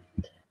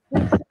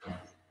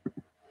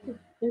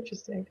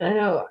 Interesting. I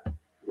know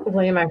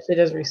William actually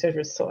does research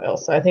with soil,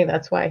 so I think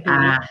that's why he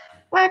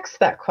asked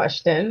that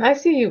question. I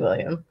see you,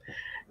 William.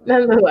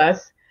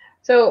 Nonetheless,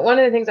 so one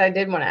of the things I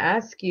did want to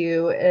ask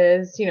you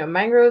is,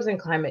 mangroves and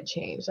climate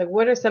change. Like,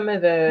 what are some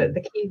of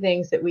the key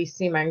things that we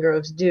see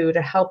mangroves do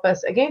to help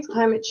us against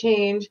climate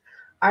change?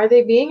 Are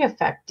they being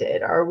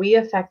affected? Are we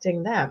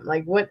affecting them?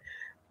 Like, what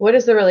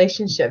is the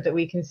relationship that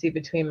we can see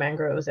between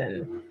mangroves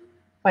and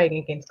fighting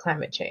against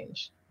climate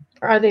change?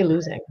 Or are they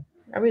losing?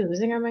 Are we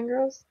losing our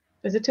mangroves?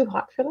 Is it too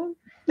hot for them?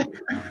 I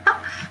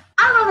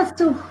don't know if it's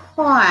too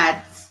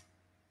hot.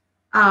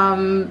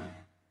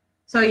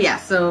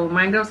 So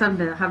mangroves have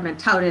been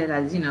touted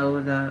as,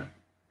 the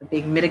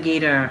big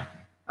mitigator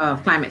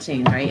of climate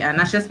change, right? And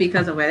that's just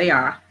because of where they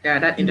are. They're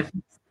at that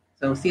interface.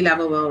 So sea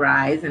level will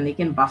rise and they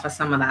can buffer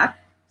some of that.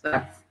 So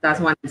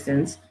that's one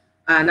instance.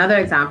 Another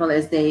example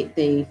is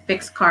they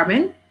fix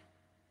carbon,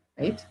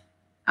 right?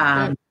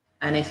 And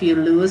if you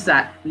lose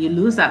that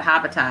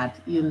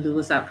habitat, you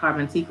lose that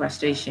carbon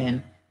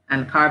sequestration.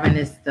 And carbon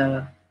is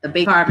the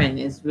big carbon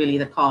is really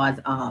the cause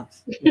of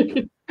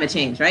climate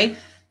change, right?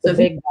 So if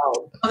you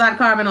lose that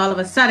carbon all of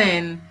a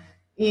sudden,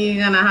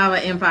 you're gonna have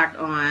an impact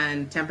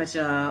on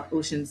temperature,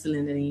 ocean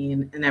salinity,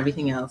 and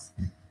everything else.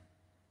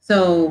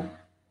 So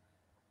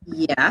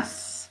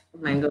yes,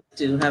 mangroves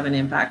do have an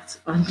impact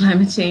on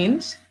climate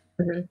change,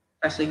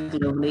 especially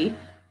globally.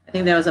 I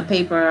think there was a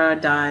paper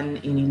done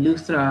in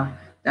Eleuthera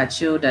that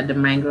showed that the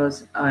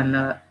mangroves on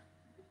the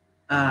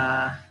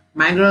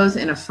mangroves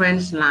in a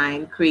fringe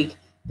line creek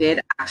did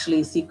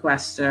actually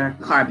sequester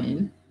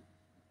carbon.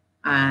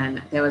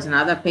 And there was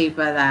another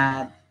paper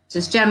that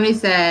just generally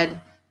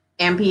said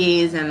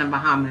MPAs in the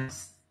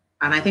Bahamas.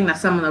 And I think that's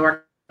some of the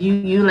work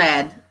you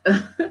led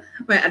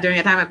during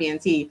your time at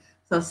BNT.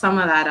 So some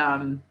of that,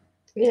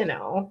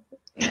 Yeah.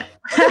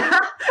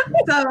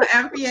 So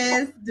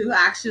MPAs do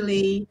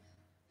actually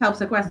help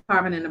sequester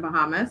carbon in the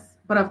Bahamas.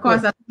 But of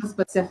course, that's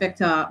specific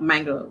to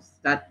mangroves.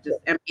 That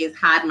just MPAs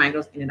had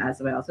mangroves in it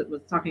as well. So it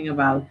was talking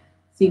about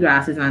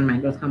seagrasses and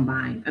mangroves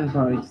combined and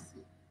forests.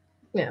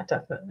 Yeah,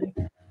 definitely.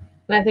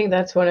 And I think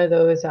that's one of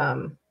those, I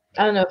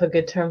don't know if a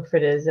good term for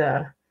it is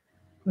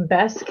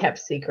best kept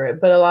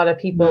secret, but a lot of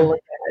people look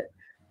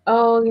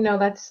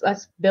at,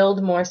 let's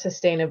build more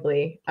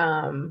sustainably.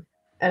 And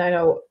I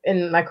know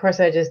in my course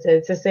I just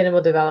did,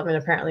 sustainable development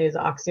apparently is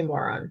an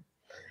oxymoron,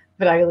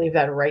 but I leave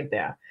that right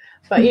there.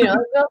 But,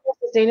 let's build more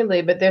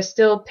sustainably, but they're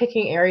still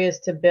picking areas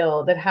to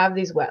build that have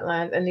these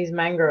wetlands and these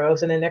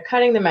mangroves, and then they're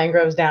cutting the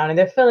mangroves down and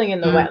they're filling in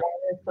the wetlands.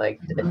 It's like,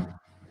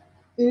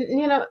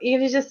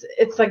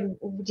 it's like,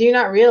 do you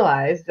not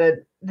realize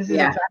that this is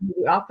exactly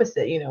the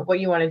opposite, what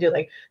you want to do,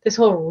 like this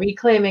whole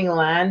reclaiming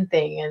land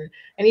thing.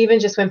 And even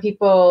just when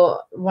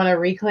people want to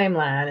reclaim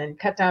land and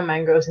cut down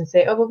mangroves and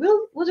say, oh, but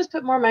we'll just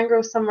put more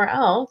mangroves somewhere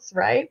else,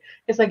 right?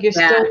 It's like you're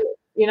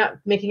not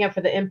making up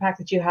for the impact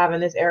that you have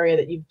in this area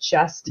that you've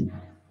just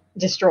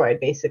destroyed,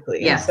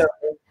 basically. Yes. So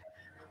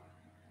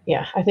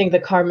yeah, I think the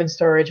carbon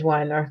storage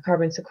one, or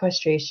carbon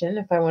sequestration,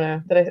 if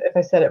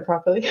I said it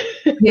properly.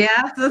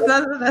 Yeah,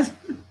 so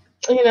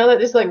That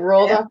just like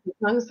rolled Yeah. off the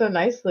tongue so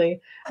nicely.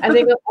 I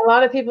think a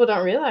lot of people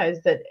don't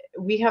realize that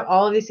we have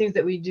all of these things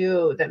that we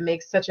do that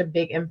make such a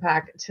big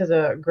impact to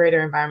the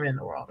greater environment in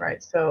the world,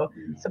 right? So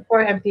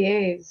support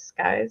MPAs,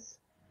 guys.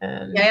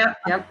 And Yeah,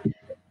 yep.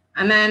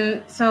 And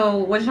then, so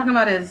what you're talking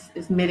about is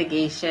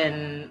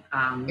mitigation,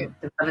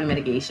 development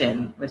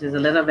mitigation, which is a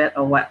little bit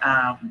of what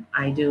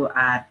I do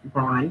at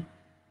BRON,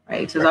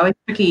 right? So it's always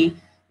tricky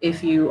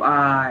if you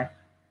are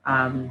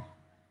um,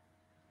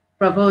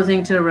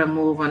 proposing to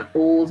remove an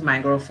old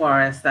mangrove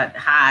forest that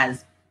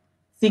has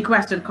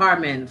sequestered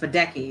carbon for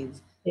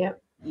decades.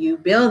 Yep. You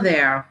build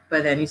there,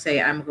 but then you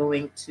say, I'm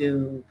going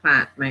to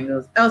plant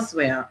mangroves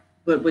elsewhere.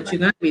 But what you're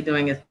going to be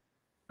doing is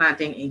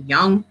planting a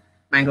young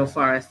mangrove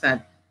forest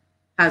that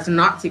has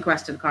not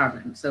sequestered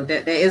carbon. So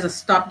there is a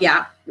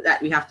stopgap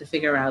that we have to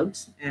figure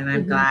out. And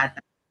I'm glad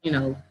that,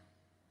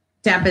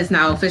 DEP is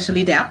now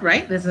officially DEP,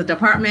 right? This is a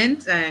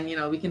department, and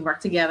we can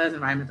work together as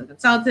environmental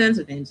consultants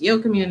with the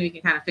NGO community. We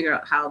can kind of figure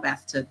out how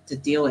best to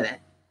deal with it.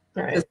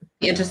 Right. So it's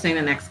interesting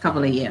the next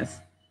couple of years.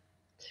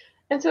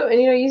 And so,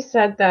 you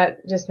said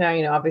that just now,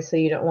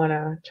 obviously you don't want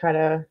to try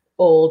to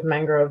old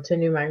mangrove to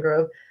new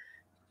mangrove.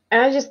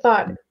 And I just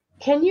thought,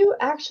 can you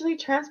actually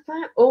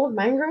transplant old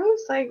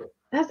mangroves? Like,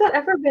 has that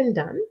ever been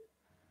done?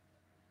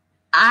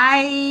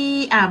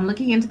 I am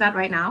looking into that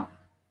right now.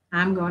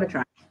 I'm going to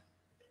try.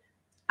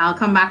 I'll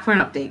come back for an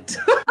update.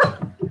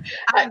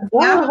 I'm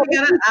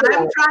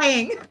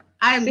trying.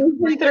 I'm Season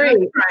 3.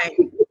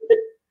 Trying.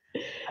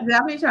 I'm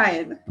definitely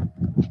trying.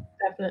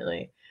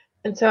 Definitely.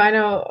 And so I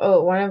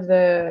know one of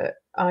the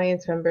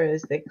audience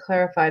members, they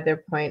clarified their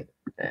point.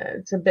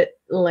 It's a bit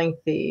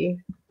lengthy,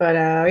 but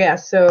yeah.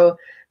 So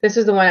this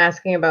is the one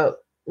asking about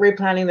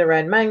replanting the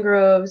red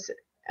mangroves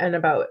and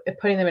about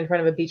putting them in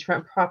front of a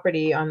beachfront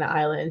property on the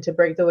island to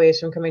break the waves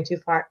from coming too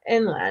far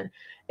inland.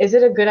 Is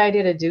it a good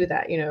idea to do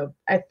that?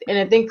 I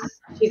think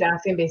she's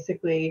asking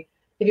basically,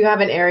 if you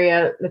have an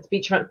area that's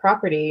beachfront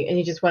property and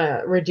you just want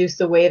to reduce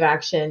the wave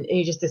action and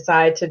you just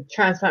decide to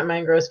transplant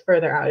mangroves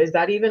further out, is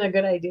that even a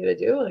good idea to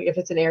do? Like if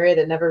it's an area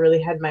that never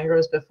really had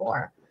mangroves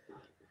before?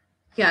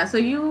 Yeah, so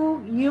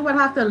you would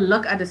have to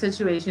look at the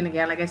situation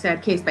again, like I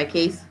said, case by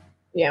case.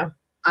 Yeah.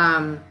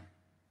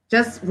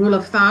 Just rule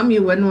of thumb,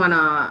 you wouldn't want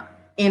to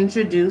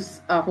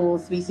introduce a whole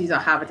species or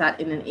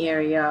habitat in an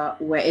area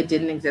where it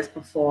didn't exist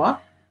before,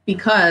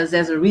 because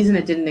there's a reason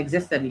it didn't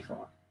exist there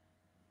before.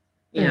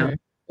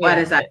 What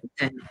is that,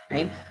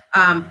 right?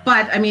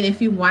 But I mean,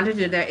 if you wanted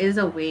to, there is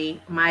a way.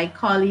 My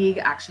colleague,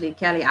 actually,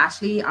 Kelly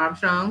Ashley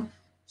Armstrong,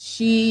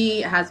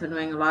 she has been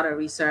doing a lot of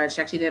research.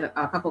 She actually did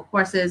a couple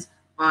courses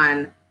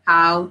on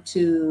how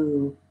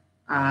to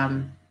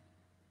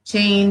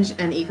change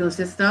an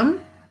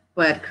ecosystem,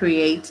 but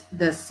create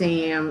the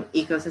same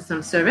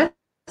ecosystem service.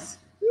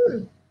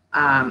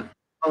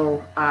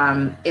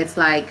 It's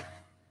like,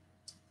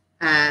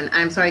 and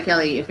I'm sorry,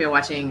 Kelly, if you're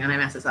watching and I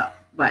mess this up,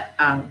 but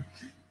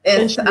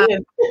it's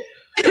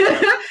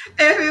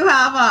if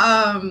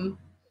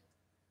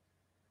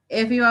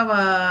you have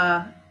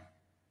a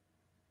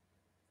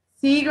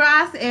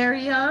seagrass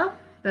area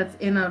that's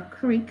in a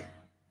creek,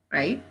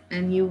 right,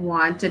 and you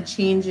want to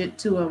change it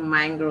to a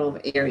mangrove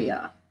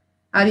area,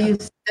 how do you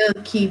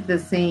still keep the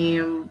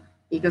same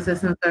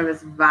ecosystem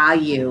service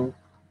value?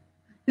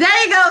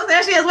 There you go.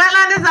 There she is.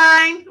 Wetland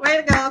design.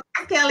 Way to go,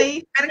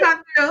 Kelly. Better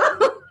come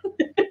through.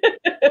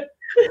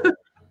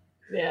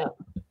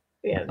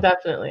 Yeah,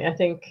 definitely. I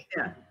think.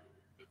 Yeah.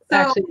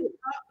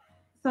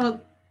 So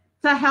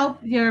to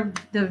help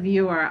the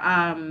viewer,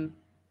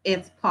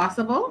 it's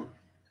possible,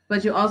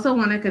 but you also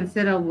want to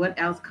consider what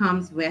else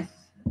comes with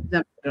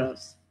the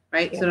mangroves,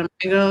 right? Yeah. So the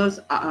mangroves,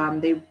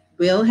 they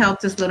will help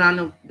to slow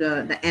down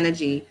the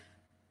energy,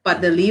 but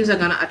the leaves are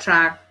going to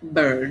attract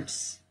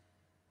birds,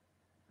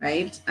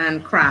 right?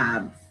 And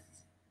crabs.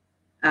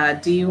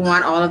 Do you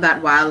want all of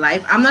that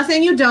wildlife? I'm not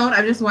saying you don't.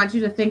 I just want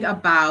you to think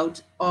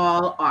about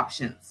all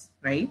options,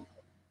 right?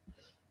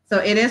 So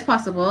it is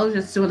possible.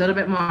 Just do a little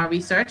bit more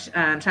research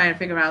and try to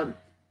figure out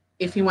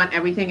if you want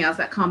everything else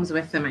that comes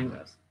with the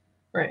mangroves.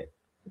 Right,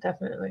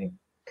 definitely.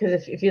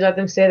 Because if you let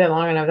them stay there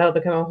long enough, that'll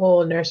become a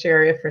whole nursery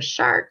area for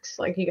sharks.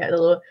 Like you got the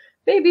little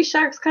baby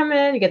sharks come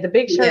in, you get the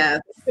big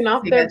sharks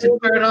off there. The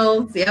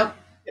turtles, yep.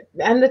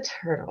 And the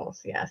turtles,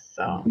 yes.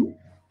 So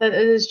that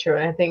is true.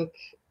 And I think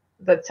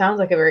that sounds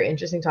like a very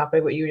interesting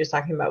topic, what you were just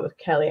talking about with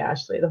Kelly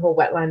Ashley, the whole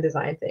wetland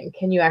design thing.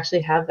 Can you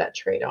actually have that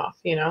trade-off,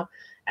 And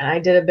I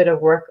did a bit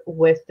of work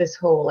with this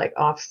whole like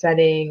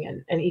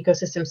offsetting and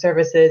ecosystem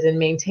services and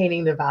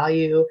maintaining the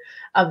value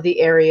of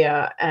the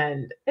area.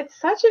 And it's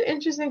such an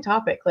interesting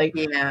topic.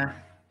 And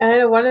I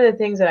know one of the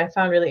things that I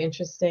found really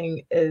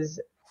interesting is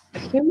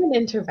human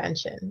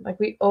intervention. Like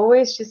we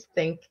always just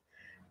think,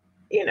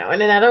 and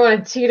then I don't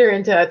want to teeter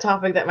into a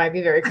topic that might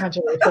be very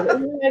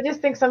controversial. I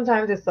just think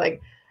sometimes it's like,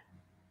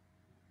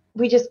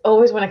 we just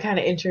always want to kind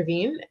of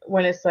intervene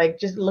when it's like,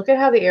 just look at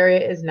how the area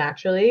is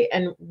naturally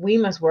and we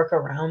must work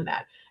around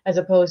that, as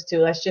opposed to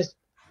let's just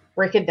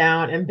break it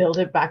down and build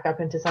it back up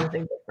into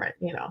something different,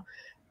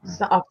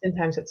 So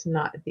oftentimes it's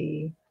not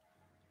the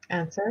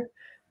answer.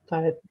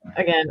 But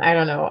again, I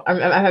don't know. I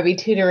might be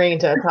teetering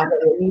into a topic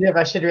that neither of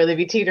us should really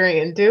be teetering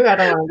into. I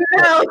don't want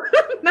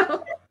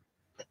No.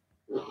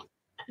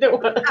 I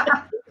don't want to.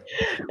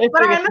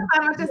 But I understand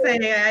what you're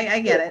saying. I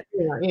get it.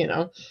 You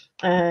know.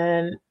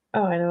 And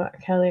I know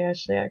Kelly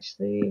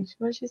actually,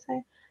 what did she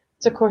say?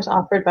 It's a course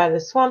offered by the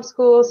Swamp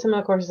School.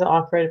 Similar courses are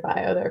offered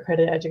by other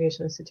accredited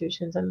educational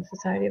institutions and the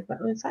Society of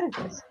Wetland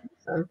Scientists.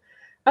 So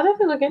I'll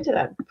definitely look into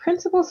that.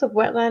 Principles of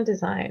wetland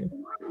design.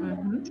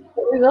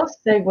 We will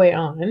segue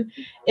on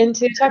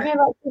into talking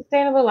about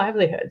sustainable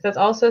livelihoods. That's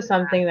also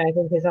something that I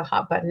think is a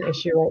hot button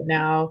issue right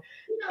now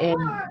in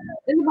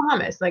the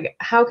Bahamas. Like,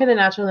 how can the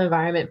natural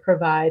environment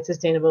provide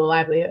sustainable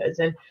livelihoods,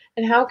 and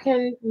how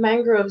can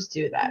mangroves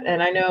do that?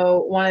 And I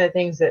know one of the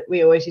things that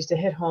we always used to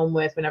hit home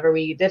with whenever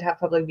we did have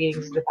public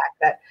meetings is the fact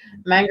that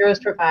mangroves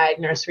provide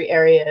nursery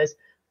areas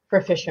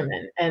for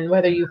fishermen, and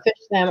whether you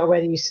fish them or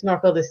whether you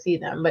snorkel to see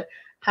them. But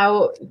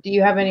how do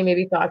you have any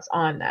maybe thoughts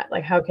on that?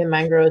 Like, how can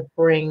mangroves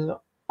bring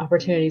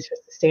opportunities for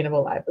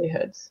sustainable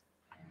livelihoods?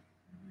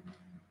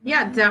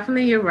 Yeah,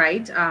 definitely, you're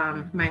right.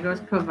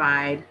 Mangroves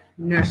provide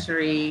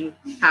nursery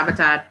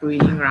habitat,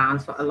 breeding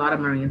grounds for a lot of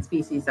marine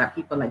species that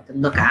people like to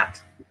look at.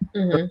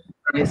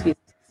 Marine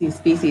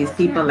species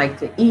people like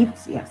to eat.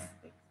 Yes.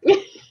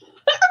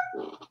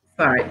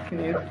 Sorry,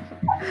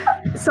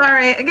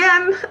 sorry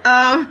again.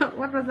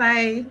 What was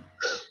I?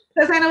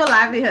 Sustainable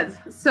livelihoods.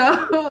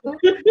 So,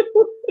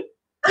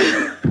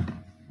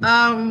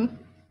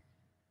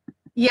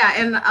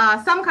 yeah, in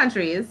some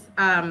countries,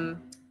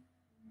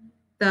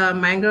 the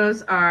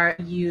mangroves are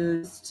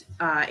used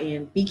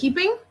in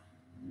beekeeping,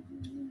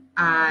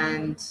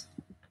 and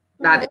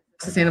that is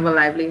a sustainable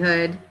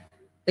livelihood.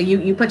 So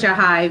you put your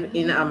hive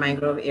in a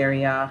mangrove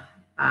area,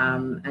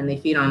 and they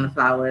feed on the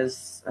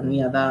flowers and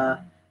the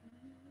other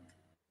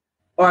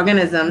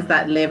organisms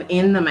that live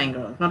in the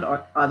mangrove,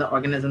 not other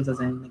organisms as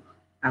in like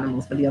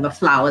animals, but the other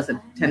flowers that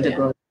tend to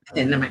grow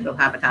in the mangrove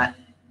habitat.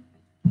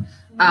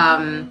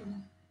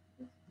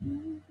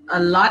 A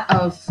lot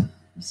of,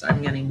 sorry,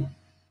 I'm getting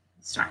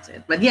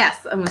distracted, but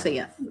yes, I'm gonna say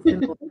yes.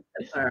 You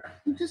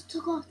just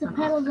took off the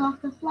petals off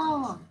the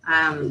flower.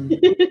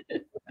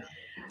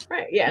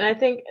 Right, yeah, and I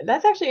think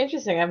that's actually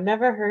interesting. I've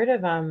never heard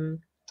of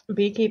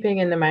beekeeping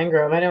in the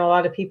mangrove. I know a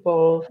lot of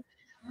people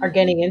are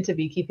getting into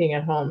beekeeping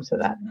at home, so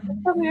that's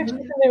probably actually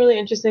something really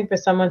interesting for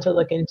someone to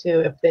look into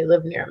if they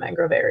live near a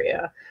mangrove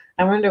area.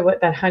 I wonder what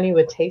that honey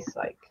would taste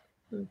like.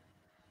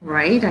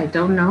 Right, I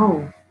don't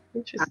know.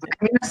 Interesting.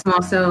 I think it's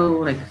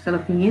also like the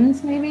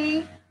Philippines,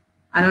 maybe.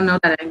 I don't know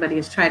that anybody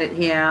has tried it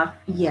here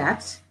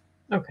yet.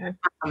 Okay.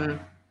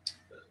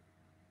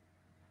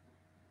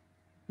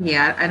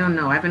 Yeah, I don't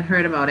know. I haven't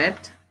heard about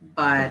it,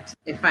 but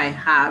if I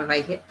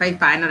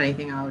find out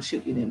anything, I'll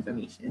shoot you the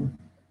information.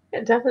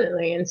 Yeah,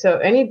 definitely. And so,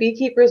 any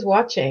beekeepers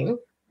watching,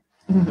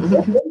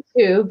 look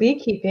into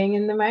beekeeping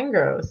in the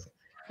mangroves.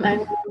 I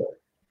know,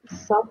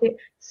 salted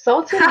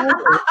honey.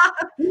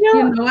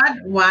 You know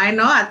what? Why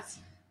not?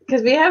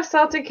 Because we have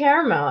salted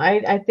caramel.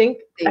 I think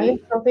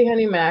salty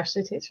honey might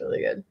actually taste really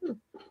good.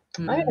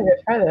 I'm gonna go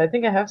try that. I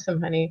think I have some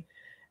honey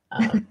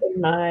in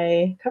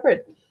my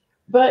cupboard.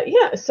 But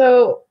yeah,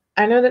 so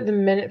I know that the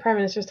minute Prime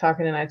Minister's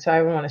talking tonight, so I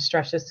don't want to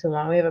stretch this too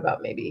long. We have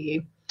about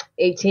maybe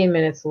 18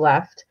 minutes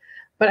left.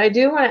 But I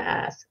do want to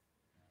ask,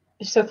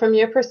 so from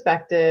your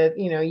perspective,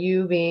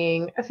 you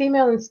being a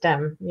female in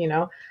STEM,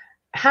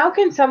 how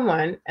can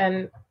someone,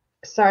 and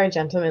sorry,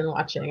 gentlemen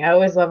watching, I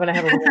always love when I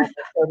have a woman on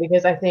the show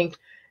because I think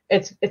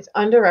it's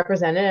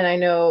underrepresented. And I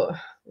know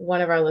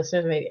one of our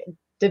listeners may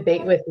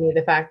debate with me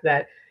the fact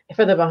that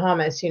for the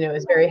Bahamas,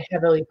 is very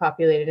heavily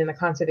populated in the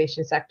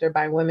conservation sector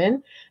by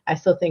women. I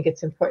still think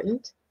it's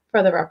important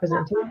for the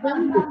representation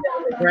because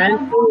the grand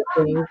scheme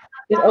of things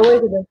is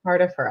always a bit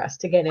harder for us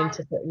to get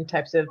into certain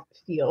types of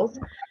fields.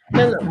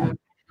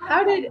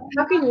 How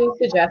can you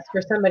suggest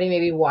for somebody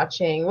maybe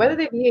watching, whether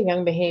they be a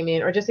young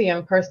Bahamian or just a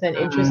young person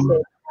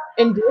interested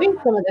in doing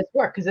some of this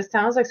work, because it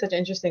sounds like such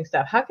interesting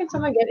stuff. How can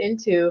someone get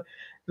into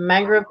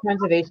mangrove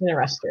conservation and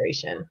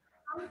restoration?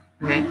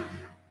 Okay.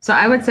 So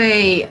I would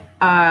say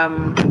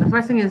the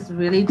first thing is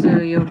really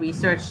do your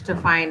research to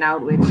find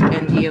out which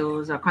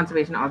NGOs or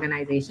conservation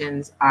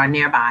organizations are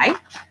nearby,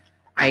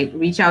 right?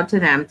 Reach out to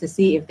them to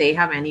see if they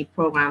have any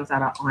programs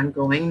that are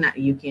ongoing that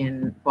you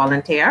can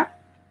volunteer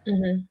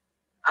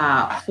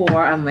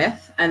for and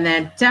with. And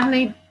then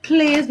definitely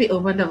please be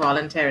open to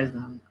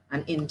volunteerism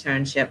and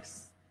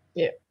internships.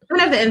 Yeah.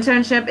 Even if the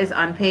internship is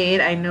unpaid,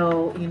 I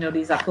know,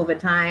 these are COVID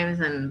times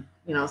and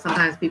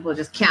sometimes people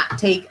just can't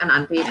take an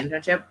unpaid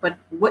internship, but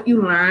what you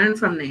learn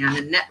from there and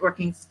the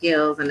networking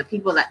skills and the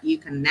people that you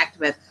connect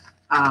with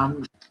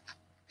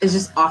is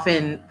just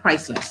often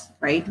priceless,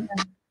 right?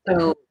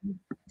 So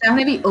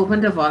definitely be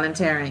open to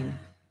volunteering.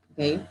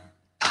 Okay.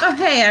 Oh,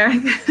 hey,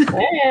 Eric.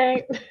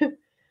 Hey.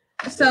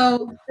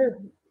 So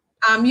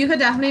you could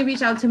definitely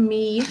reach out to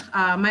me,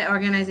 my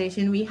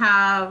organization. We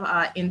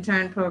have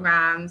intern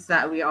programs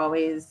that we're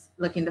always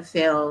looking to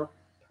fill.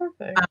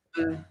 Perfect.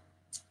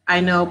 I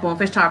know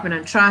Bonefish Tarpon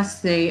and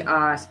Trust, they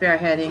are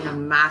spearheading a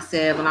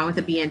massive, along with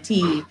the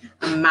BNT,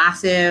 a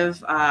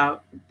massive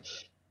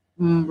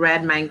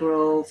red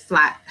mangrove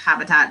flat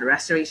habitat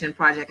restoration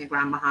project in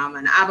Grand Bahama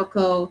and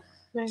Abaco.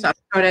 Nice. So I'm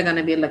sure they're going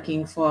to be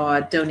looking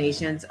for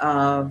donations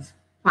of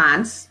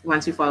plants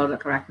once you follow the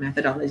correct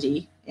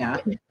methodology. Yeah.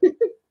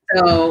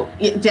 So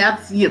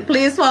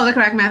please follow the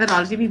correct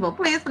methodology, people.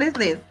 Please, please,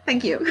 please.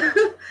 Thank you.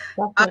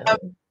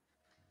 Definitely.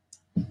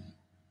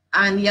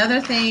 And the other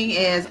thing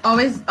is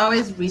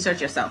always research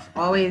yourself.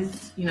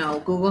 Always,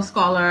 Google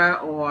Scholar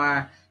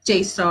or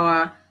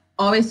JSTOR.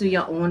 Always do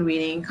your own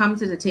reading. Come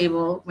to the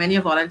table when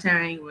you're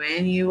volunteering,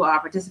 when you are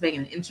participating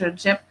in an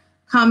internship.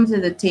 Come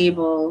to the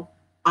table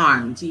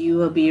armed. You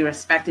will be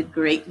respected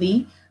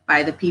greatly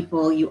by the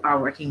people you are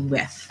working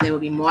with. They will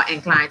be more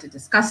inclined to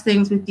discuss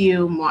things with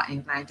you, more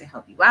inclined to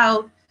help you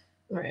out.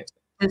 Right.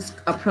 Just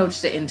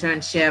approach the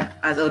internship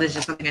as though there's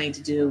just something I need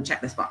to do.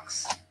 Check this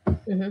box.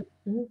 Mm-hmm.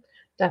 Mm-hmm.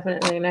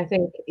 Definitely. And I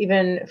think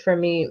even for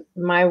me,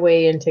 my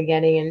way into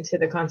getting into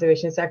the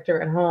conservation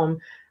sector at home,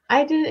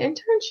 I did an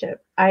internship.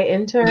 I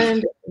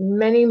interned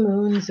many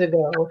moons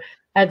ago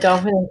at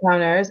Dolphin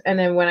Encounters. And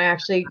then when I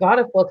actually got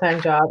a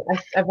full-time job,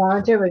 I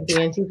volunteered with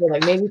BNT for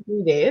like maybe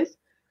 3 days.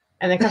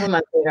 And a couple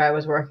months later, I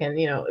was working,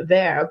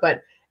 there.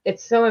 But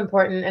it's so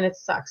important, and it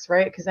sucks,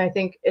 right? Because I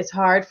think it's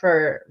hard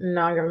for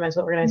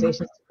non-governmental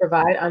organizations to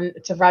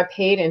provide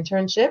paid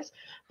internships,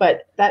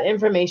 but that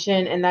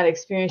information and that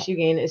experience you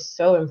gain is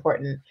so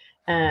important.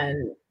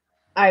 And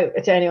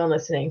to anyone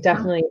listening,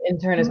 definitely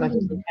intern as much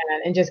as you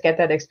can and just get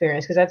that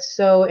experience, because that's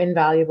so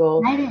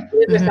invaluable.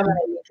 For someone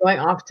going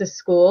off to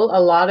school, a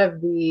lot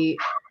of the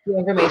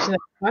information that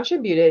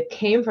contributed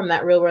came from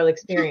that real world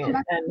experience.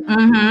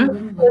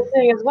 And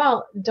listening as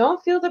well,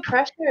 don't feel the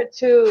pressure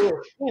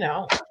to,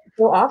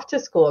 go off to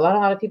school. A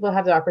lot of people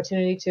have the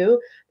opportunity to.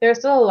 There are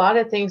still a lot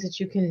of things that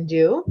you can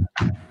do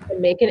to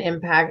make an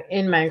impact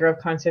in mangrove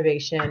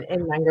conservation,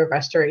 in mangrove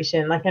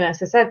restoration. Like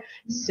Agnessa said,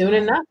 soon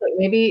enough, like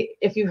maybe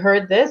if you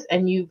heard this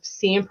and you've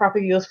seen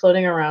propagules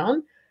floating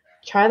around,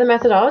 try the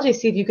methodology,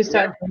 see if you can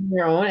start doing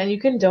your own, and you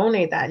can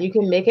donate that. You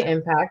can make an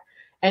impact.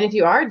 And if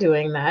you are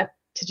doing that,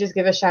 to just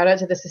give a shout out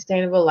to the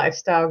Sustainable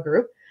Lifestyle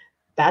Group,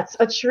 that's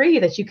a tree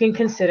that you can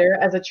consider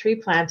as a tree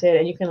planted,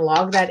 and you can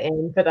log that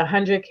in for the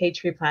 100K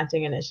tree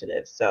planting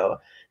initiative. So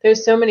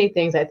there's so many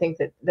things I think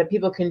that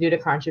people can do to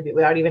contribute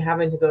without even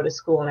having to go to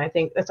school. And I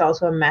think that's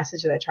also a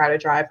message that I try to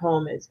drive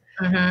home is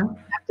you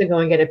have to go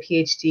and get a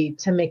PhD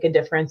to make a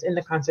difference in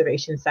the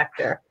conservation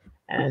sector.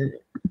 And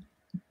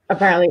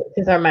apparently,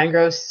 since our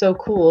mangroves so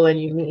cool and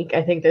unique,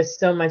 I think there's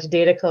so much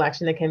data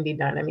collection that can be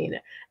done. I mean,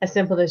 as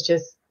simple as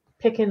just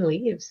picking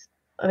leaves.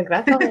 Like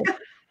that's all.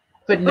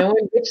 But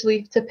knowing which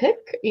leaf to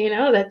pick,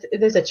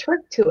 there's a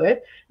trick to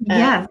it.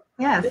 Yes.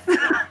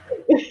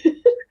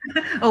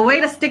 A way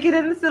to stick it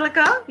in the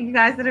silica. You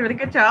guys did a really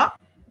good job.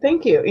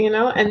 Thank you.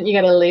 And you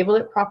got to label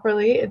it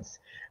properly.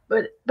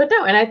 But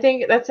no, and I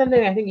think that's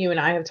something I think you and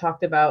I have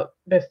talked about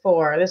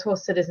before. This whole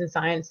citizen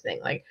science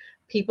thing, like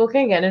people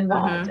can get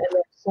involved, and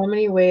there's so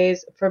many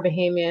ways for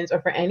Bahamians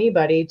or for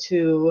anybody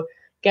to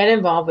get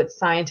involved with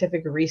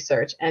scientific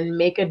research and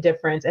make a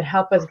difference and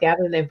help us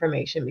gather the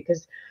information,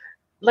 because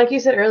like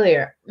you said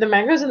earlier, the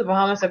mangroves in the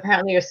Bahamas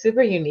apparently are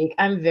super unique.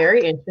 I'm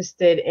very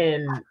interested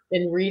in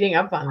reading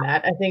up on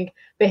that. I think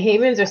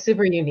Bahamians are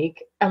super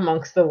unique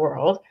amongst the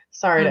world.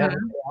 Sorry to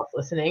everybody else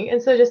listening.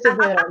 And so just to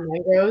hear that our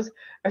mangroves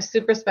are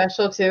super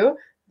special too,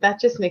 that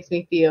just makes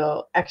me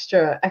feel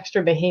extra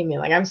Bahamian.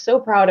 Like I'm so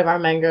proud of our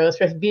mangroves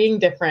for being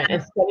different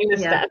and setting the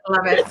standard.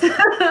 Love it.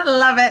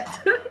 Love it.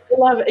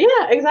 Love it.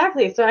 Yeah,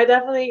 exactly. So I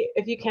definitely,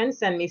 if you can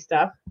send me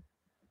stuff.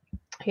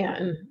 Yeah,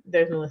 and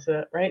there's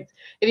Melissa, right?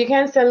 If you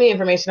can send me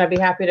information, I'd be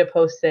happy to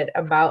post it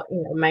about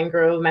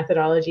mangrove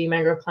methodology,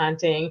 mangrove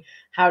planting,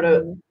 how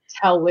to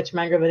tell which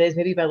mangrove it is,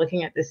 maybe by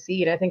looking at the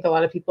seed. I think a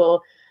lot of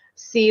people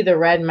see the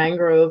red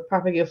mangrove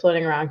propagule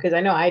floating around, because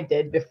I know I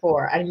did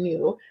before. I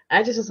knew.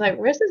 I just was like,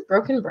 where's this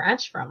broken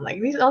branch from?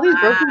 Like all these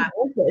broken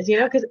branches,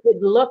 because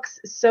it looks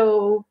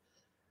so,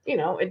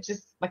 it's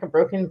just like a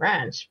broken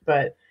branch.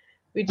 But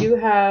we do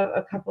have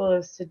a couple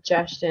of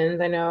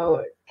suggestions. I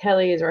know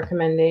Kelly is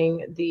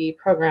recommending the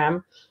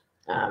program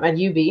at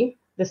UB,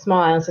 the Small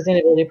Island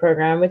Sustainability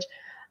Program, which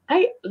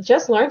I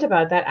just learned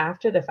about that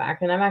after the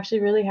fact. And I'm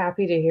actually really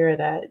happy to hear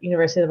that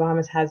University of the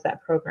Bahamas has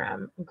that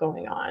program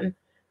going on.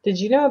 Did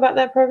you know about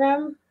that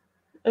program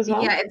as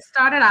well? Yeah, it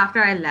started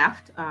after I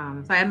left.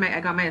 So I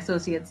got my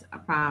associates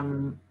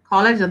from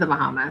College of the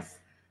Bahamas.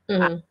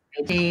 I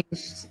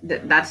changed.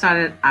 That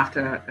started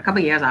after a couple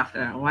of years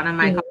after. One of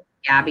my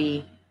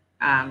colleagues,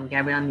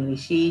 Gabrielle Neely,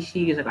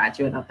 she is a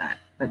graduate of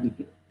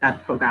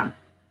that program.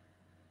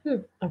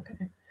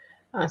 Okay.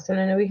 Awesome.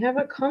 I know we have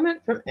a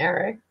comment from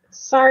Eric.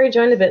 Sorry,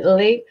 joined a bit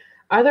late.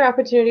 Are there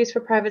opportunities for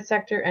private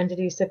sector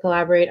entities to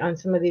collaborate on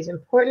some of these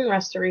important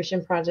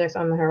restoration projects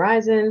on the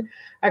horizon?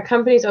 Are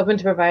companies open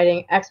to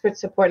providing expert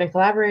support and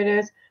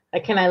collaborators?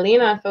 Like, can I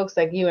lean on folks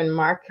like you and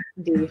Mark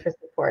D for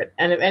support?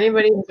 And if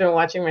anybody who's been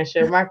watching my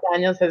show, Mark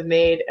Daniels has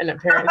made an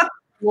appearance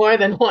more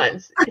than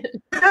once.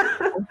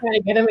 I'm trying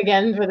to get him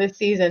again for this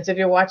season. So if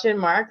you're watching,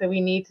 Mark, then we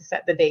need to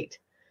set the date.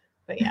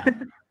 But yeah.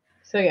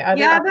 So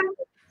yeah.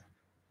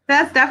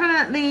 That's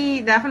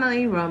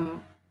definitely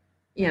room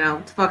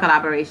for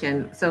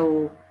collaboration.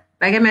 So,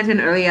 like I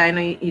mentioned earlier, I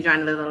know you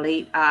joined a little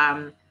late.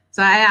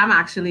 So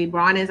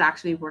BRON is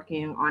actually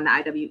working on the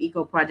IW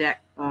Eco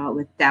project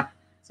with DEP.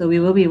 So we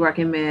will be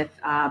working with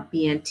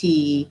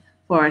BNT,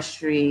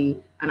 Forestry,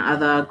 and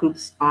other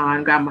groups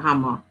on Grand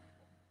Bahama.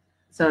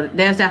 So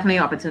there's definitely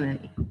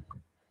opportunity.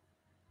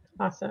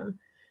 Awesome.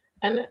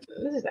 And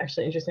this is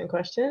actually an interesting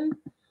question.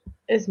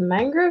 Is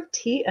mangrove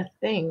tea a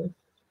thing?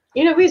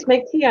 We just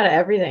make tea out of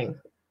everything.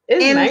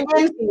 In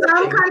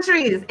some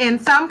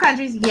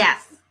countries,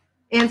 yes.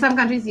 In some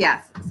countries,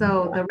 yes.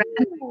 So the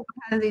red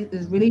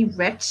is really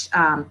rich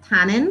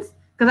tannins,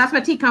 because that's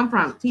where tea come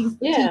from. Tea,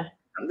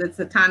 it's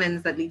the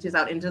tannins that leaches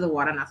out into the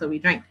water, and that's what we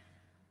drink.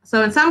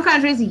 So in some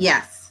countries,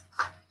 yes.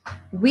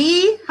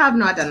 We have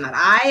not done that.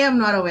 I am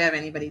not aware of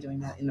anybody doing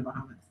that in the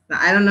Bahamas. Now,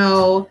 I don't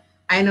know.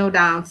 I know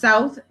down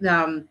south,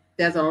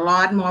 there's a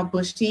lot more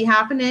bush tea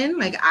happening,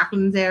 like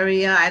Auckland's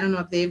area. I don't know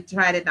if they've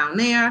tried it down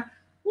there.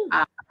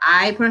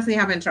 I personally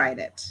haven't tried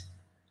it.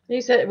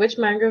 You said which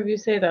mangrove you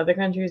say the other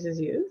countries is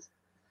used?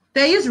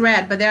 They use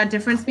red, but there are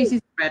different species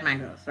of red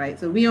mangroves, right?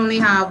 So we only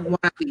have one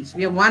of each.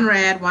 We have one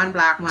red, one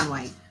black, one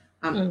white.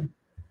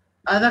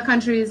 Other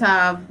countries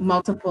have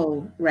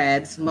multiple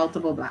reds,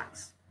 multiple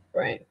blacks.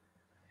 Right.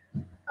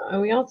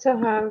 We also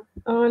have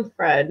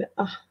Fred.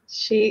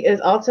 She is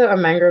also a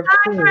mangrove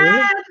queen.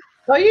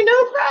 Oh, you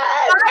know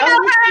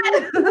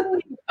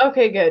Fred!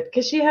 Okay, good.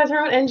 Because she has her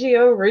own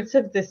NGO, Roots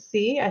of the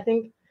Sea.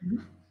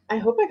 I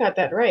hope I got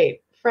that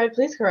right. Fred,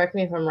 please correct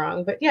me if I'm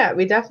wrong. But yeah,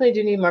 we definitely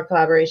do need more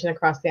collaboration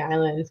across the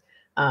islands.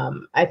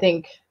 I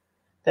think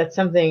that's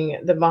something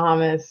the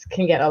Bahamas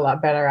can get a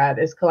lot better at,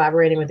 is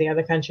collaborating with the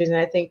other countries. And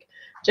I think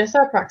just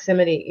our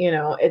proximity,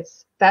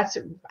 that's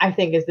I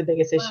think is the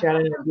biggest issue. I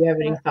don't know if you have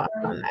any thoughts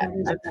on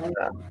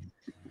that.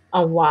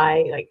 On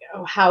why,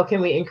 how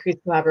can we increase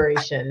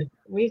collaboration?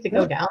 We need to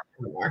go down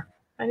more.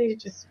 I need to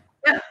just.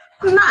 Yeah.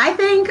 No, I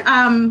think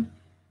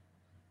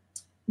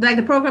like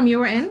the program you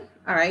were in.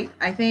 All right.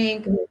 I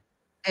think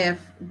if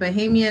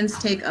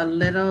Bahamians take a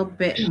little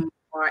bit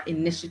more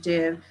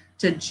initiative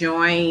to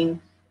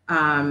join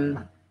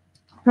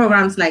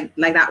programs like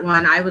that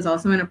one. I was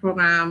also in a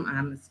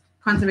program,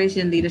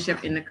 Conservation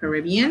Leadership in the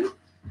Caribbean.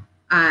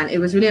 And it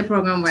was really a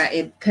program where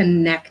it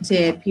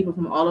connected people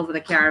from all over the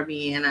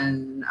Caribbean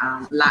and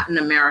Latin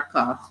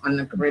America on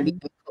the Caribbean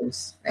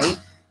coast, right?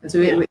 And so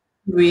we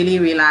really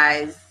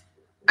realized,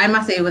 I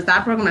must say, it was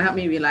that program that helped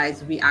me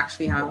realize we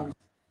actually have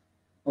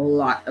a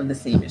lot of the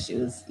same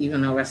issues,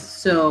 even though we're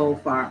so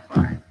far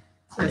apart.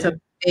 And so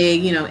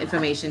big,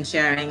 information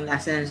sharing,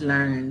 lessons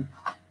learned,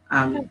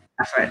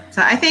 effort.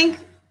 So I think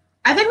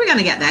we're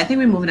gonna get there. I think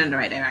we're moving in the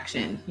right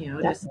direction.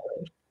 Just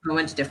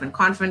going to different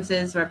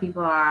conferences where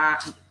people are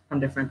from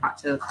different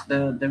parts of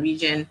the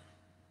region.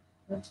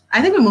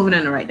 I think we're moving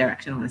in the right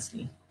direction,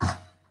 honestly.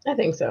 I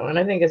think so. And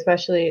I think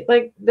especially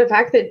the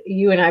fact that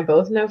you and I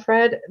both know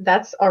Fred,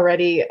 that's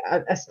already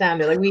a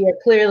standard. We are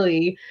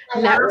clearly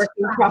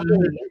networking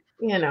properly,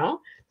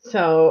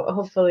 So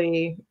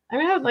hopefully,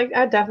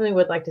 I definitely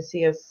would like to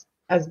see us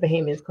as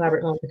Bahamians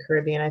collaborate with the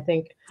Caribbean. I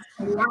think,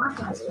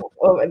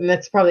 and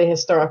that's probably a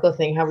historical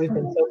thing, how we've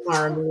been so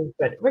far removed,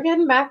 but we're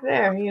getting back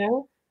there,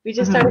 We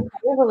just started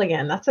travel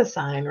again. That's a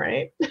sign,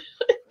 right?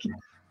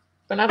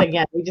 But not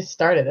again. We just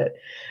started it.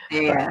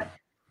 Yeah.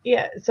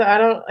 Yeah. So I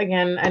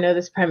know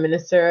this prime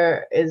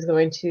minister is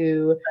going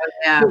to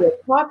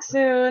talk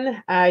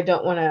soon. I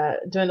don't want to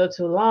dwindle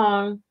too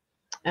long.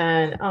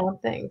 And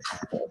thanks.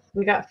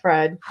 We got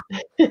Fred.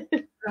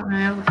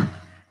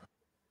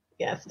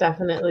 Yes,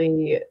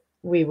 definitely.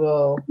 We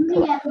will.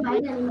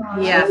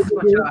 Yes.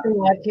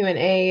 Live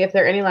Q&A. If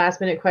there are any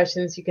last minute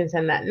questions, you can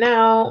send that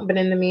now. But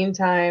in the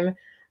meantime,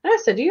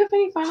 Agnessa, do you have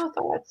any final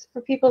thoughts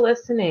for people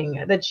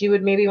listening that you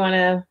would maybe want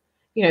to,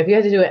 if you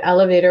had to do an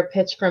elevator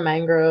pitch for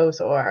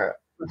mangroves or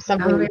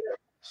something?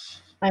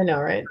 I know,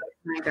 right?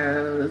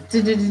 Mangroves.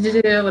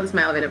 What is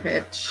my elevator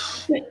pitch?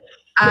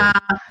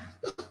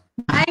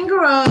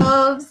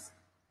 Mangroves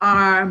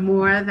are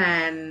more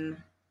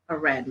than a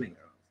red mangrove.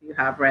 You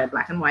have red,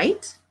 black, and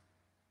white.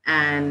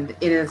 And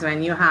it is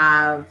when you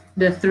have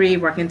the three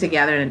working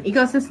together in an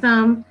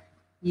ecosystem,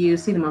 you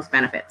see the most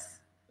benefits.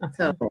 Okay.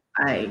 So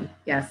I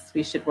guess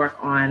we should work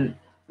on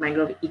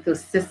mangrove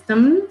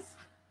ecosystems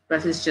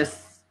versus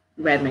just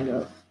red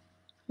mangrove.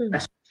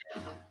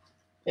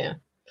 Yeah,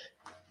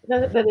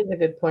 that is a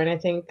good point. I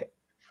think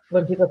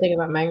when people think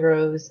about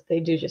mangroves, they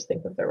do just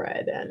think of the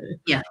red and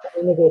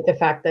negate the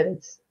fact that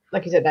it's,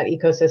 like you said, that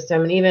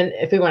ecosystem. And even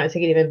if we want to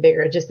take it even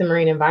bigger, just the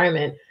marine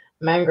environment,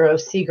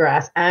 mangroves,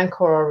 seagrass, and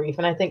coral reef.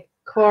 And I think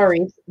coral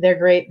reefs, they're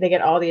great. They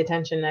get all the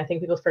attention. And I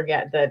think people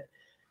forget that,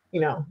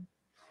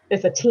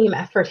 it's a team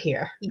effort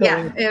here.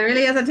 Yeah, it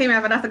really is a team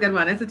effort. That's a good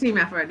one. It's a team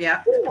effort.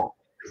 Yeah.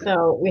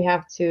 So we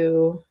have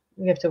to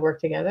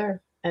work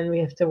together, and we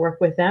have to work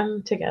with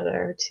them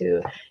together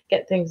to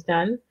get things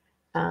done.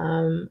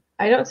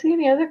 I don't see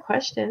any other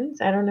questions.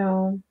 I don't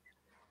know.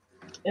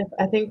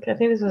 I think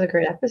this was a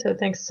great episode.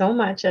 Thanks so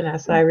much,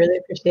 Agnessa. I really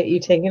appreciate you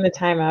taking the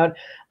time out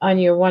on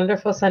your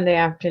wonderful Sunday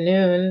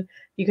afternoon.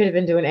 You could have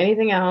been doing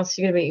anything else.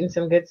 You could have been eating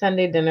some good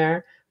Sunday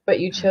dinner, but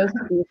you chose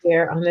to be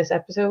here on this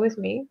episode with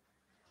me.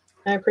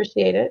 I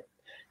appreciate it.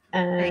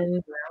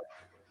 And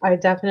I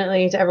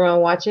definitely, to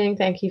everyone watching,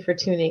 thank you for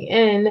tuning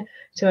in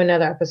to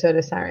another episode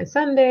of Siren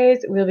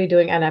Sundays. We'll be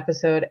doing an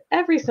episode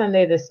every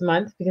Sunday this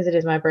month because it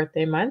is my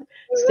birthday month.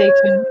 Stay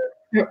tuned.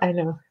 I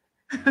know.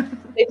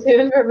 Stay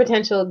tuned for a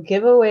potential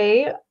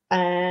giveaway.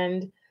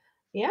 And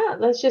yeah,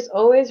 let's just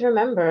always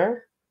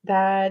remember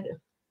that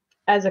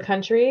as a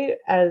country,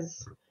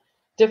 as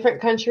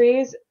different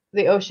countries,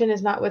 the ocean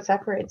is not what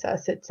separates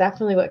us. It's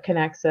definitely what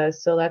connects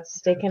us. So let's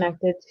stay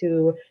connected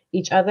to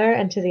each other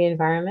and to the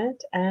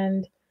environment,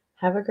 and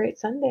have a great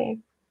Sunday.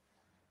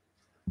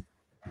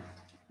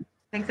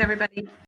 Thanks, everybody.